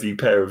big, heavy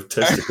pair of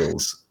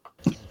testicles.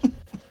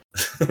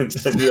 And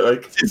you're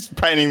like, it's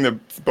painting the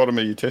bottom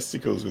of your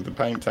testicles with the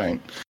paint taint.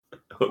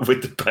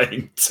 With the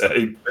paint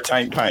taint. The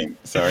taint paint.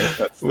 Sorry,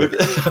 that's with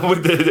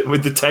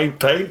the taint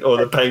paint or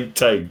the paint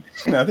taint.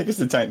 No, I think it's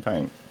the taint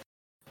paint.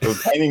 We're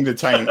painting the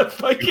taint.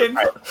 fucking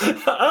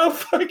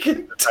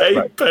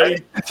taint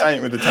paint. The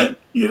taint with the taint.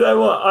 You know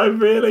what? I'm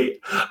really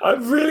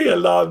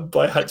alarmed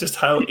by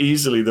how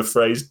easily the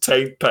phrase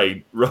taint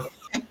paint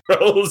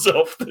rolls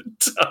off the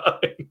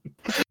tongue.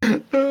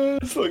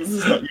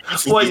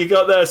 What you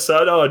got there,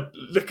 son? Oh,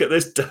 look at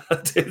this,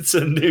 Dad. It's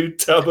a new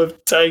tub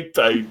of taint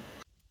paint.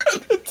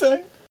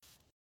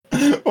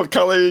 What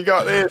colour you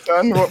got there,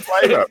 son? What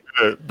flavour?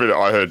 But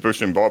I heard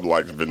Bush and Bob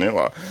likes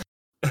vanilla.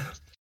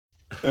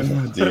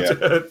 Oh dear.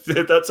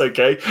 That's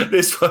okay.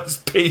 This one's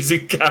peas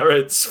and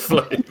carrots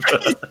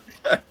flavour.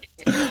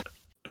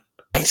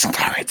 Peas and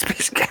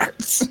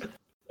carrots.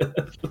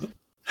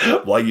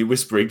 Why are you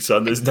whispering,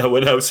 son? There's no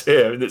one else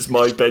here, and it's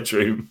my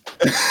bedroom.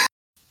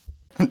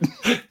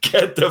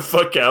 Get the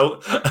fuck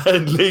out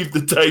and leave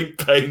the tape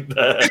paint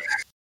there.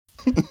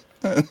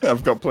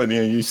 I've got plenty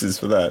of uses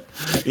for that.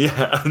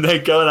 Yeah, and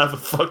then go and have a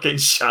fucking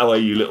shower,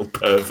 you little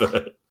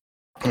pervert.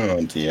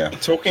 Oh dear.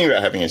 Talking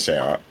about having a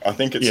shower, I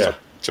think it's time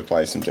to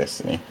play some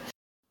Destiny.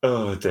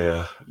 Oh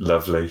dear,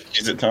 lovely.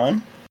 Is it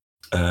time?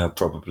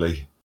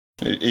 Probably.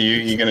 Are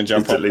you going to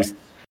jump on? At least.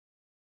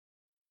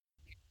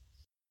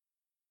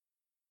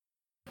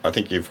 I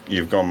think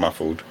you've gone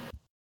muffled.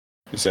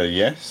 Is that a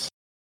yes?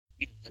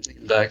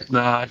 Back.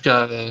 No, I've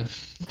got to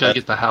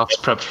get the house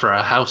prepped for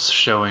a house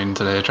showing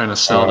today. Trying to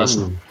sell this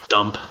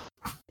dump.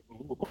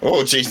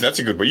 Oh, geez, that's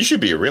a good one. You should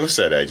be a real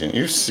estate agent.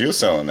 You're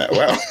selling that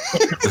well.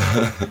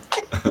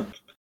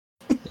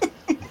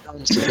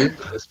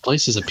 This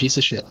place is a piece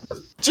of shit.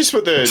 Just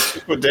put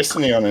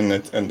Destiny on, and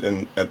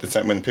at the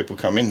time when people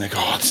come in, they go,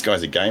 "Oh, this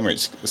guy's a gamer.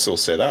 It's all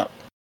set up."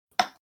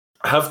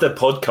 Have their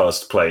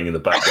podcast playing in the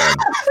background.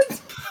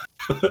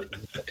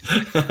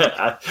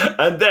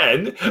 And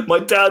then my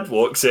dad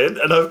walks in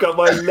and I've got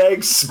my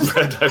legs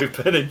spread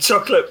open and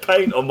chocolate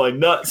paint on my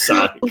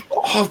nutsack.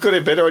 Oh, I've got a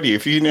better idea.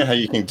 If you know how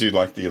you can do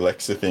like the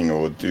Alexa thing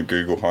or do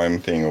Google Home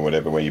thing or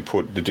whatever, where you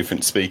put the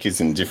different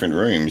speakers in different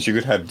rooms, you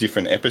could have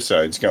different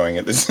episodes going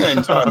at the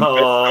same time.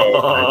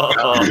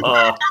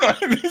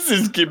 This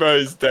is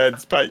Gibbo's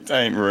dad's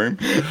paint room.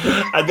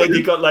 And then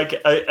you got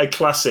like a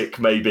classic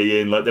maybe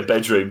in like the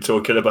bedroom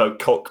talking about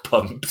cock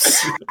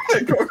pumps.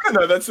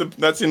 No, that's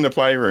in the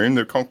playroom,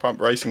 the Conk Pump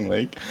Racing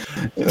League.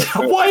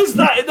 Why is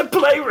that in the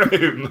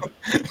playroom?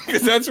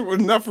 Because that's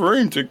enough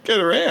room to get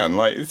around.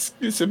 Like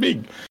it's a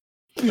big.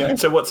 Yeah.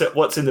 So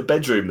what's in the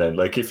bedroom then?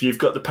 Like if you've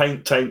got the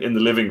paint taint in the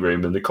living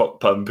room and the cock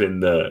pump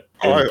in the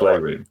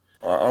playroom.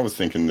 I was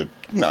thinking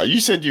no. You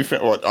said you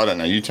found. Well, I don't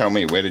know. You tell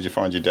me. Where did you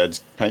find your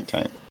dad's paint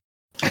taint?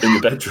 In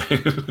the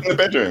bedroom. In the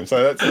bedroom.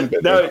 So that's in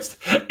the bedroom. No,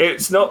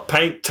 it's not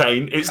paint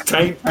taint. It's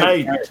taint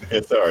paint.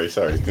 Yeah,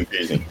 sorry,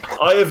 confusing.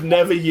 I have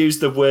never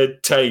used the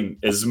word taint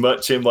as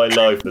much in my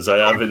life as I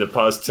have in the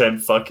past 10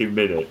 fucking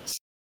minutes.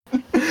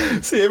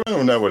 See, everyone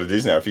will know what it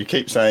is now. If you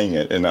keep saying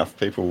it enough,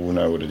 people will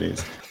know what it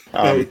is.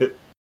 I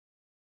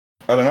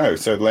don't know.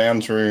 So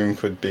lounge room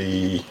could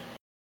be.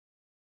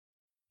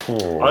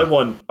 I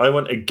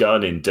want a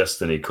gun in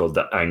Destiny called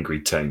the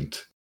Angry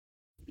Taint.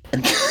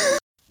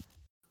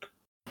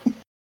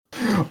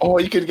 Oh,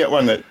 you could get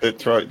one that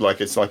throws like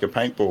it's like a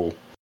paintball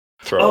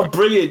thrower. Oh,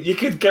 brilliant! You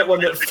could get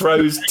one that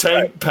throws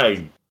taint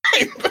paint.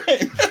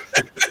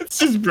 That's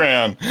just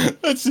brown.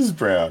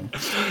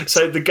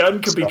 So the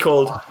gun could be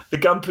called the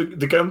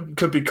gun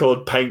could be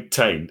called Paint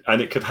Taint,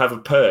 and it could have a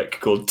perk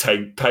called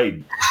Taint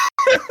Paint.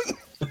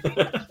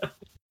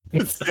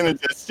 It's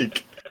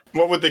synergistic.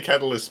 What would the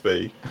catalyst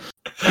be?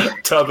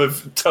 Tub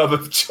of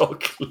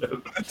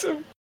chocolate.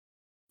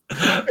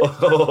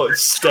 Oh,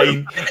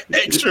 stain.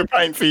 Extra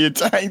paint for your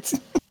taint.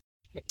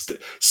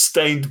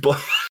 Stained boy.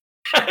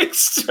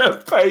 Extra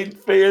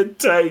paint for your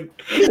taint.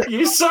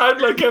 You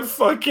sound like a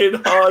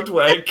fucking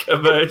hardware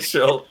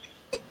commercial.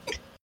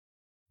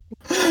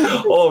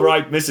 All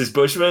right, Mrs.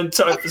 Bushman,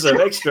 time for some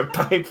extra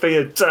paint for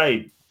your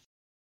taint.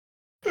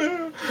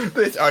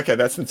 Okay,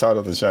 that's the title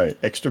of the show.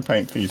 Extra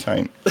paint for your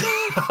taint.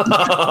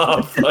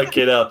 Oh,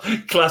 fucking hell.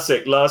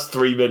 Classic, last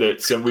 3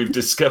 minutes, and we've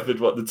discovered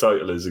what the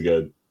title is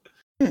again.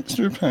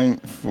 Extra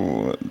paint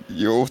for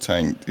your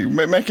taint.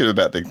 Make it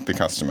about the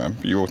customer.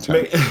 Your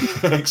taint.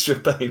 Extra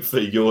paint for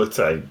your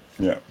taint.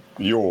 Yeah.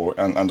 Your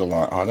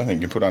underline. I don't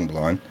think you can put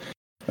underline.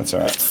 That's all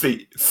right.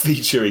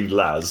 Featuring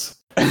Laz.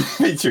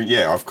 Featuring,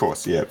 yeah, of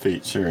course. Yeah,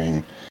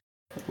 featuring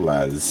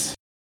Laz.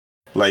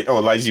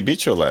 Lazy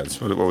bitch or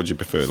Laz? What would you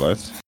prefer,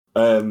 Laz?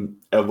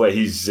 Well,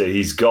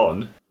 he's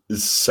gone.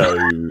 So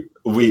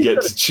we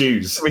get to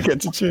choose.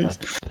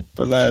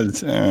 But Laz,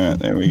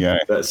 there we go.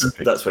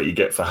 That's what you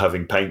get for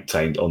having paint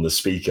taint on the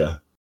speaker.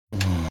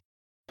 Oh,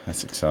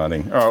 that's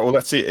exciting. All right, well,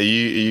 that's it.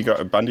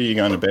 Bundy, are you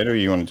going to bed or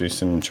you want to do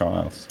some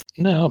trials?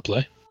 No, I'll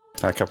play.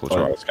 A couple of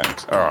trials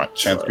games. All right,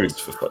 sounds good.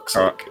 For fuck's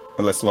All sake. right,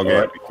 well, let's log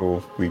out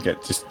before we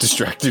get just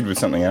distracted with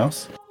something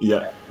else.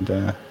 Yeah.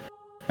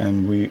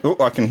 And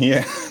I can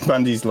hear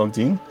Bundy's logged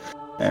in.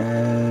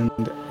 And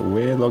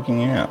we're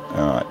logging out.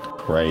 All right,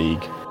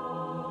 Craig.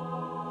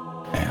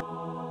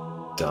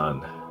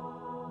 Done.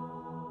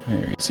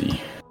 Where is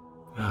he?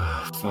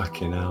 Oh,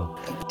 fucking hell.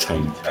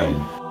 Taint paint.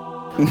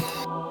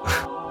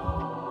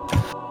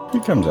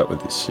 Who comes up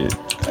with this shit?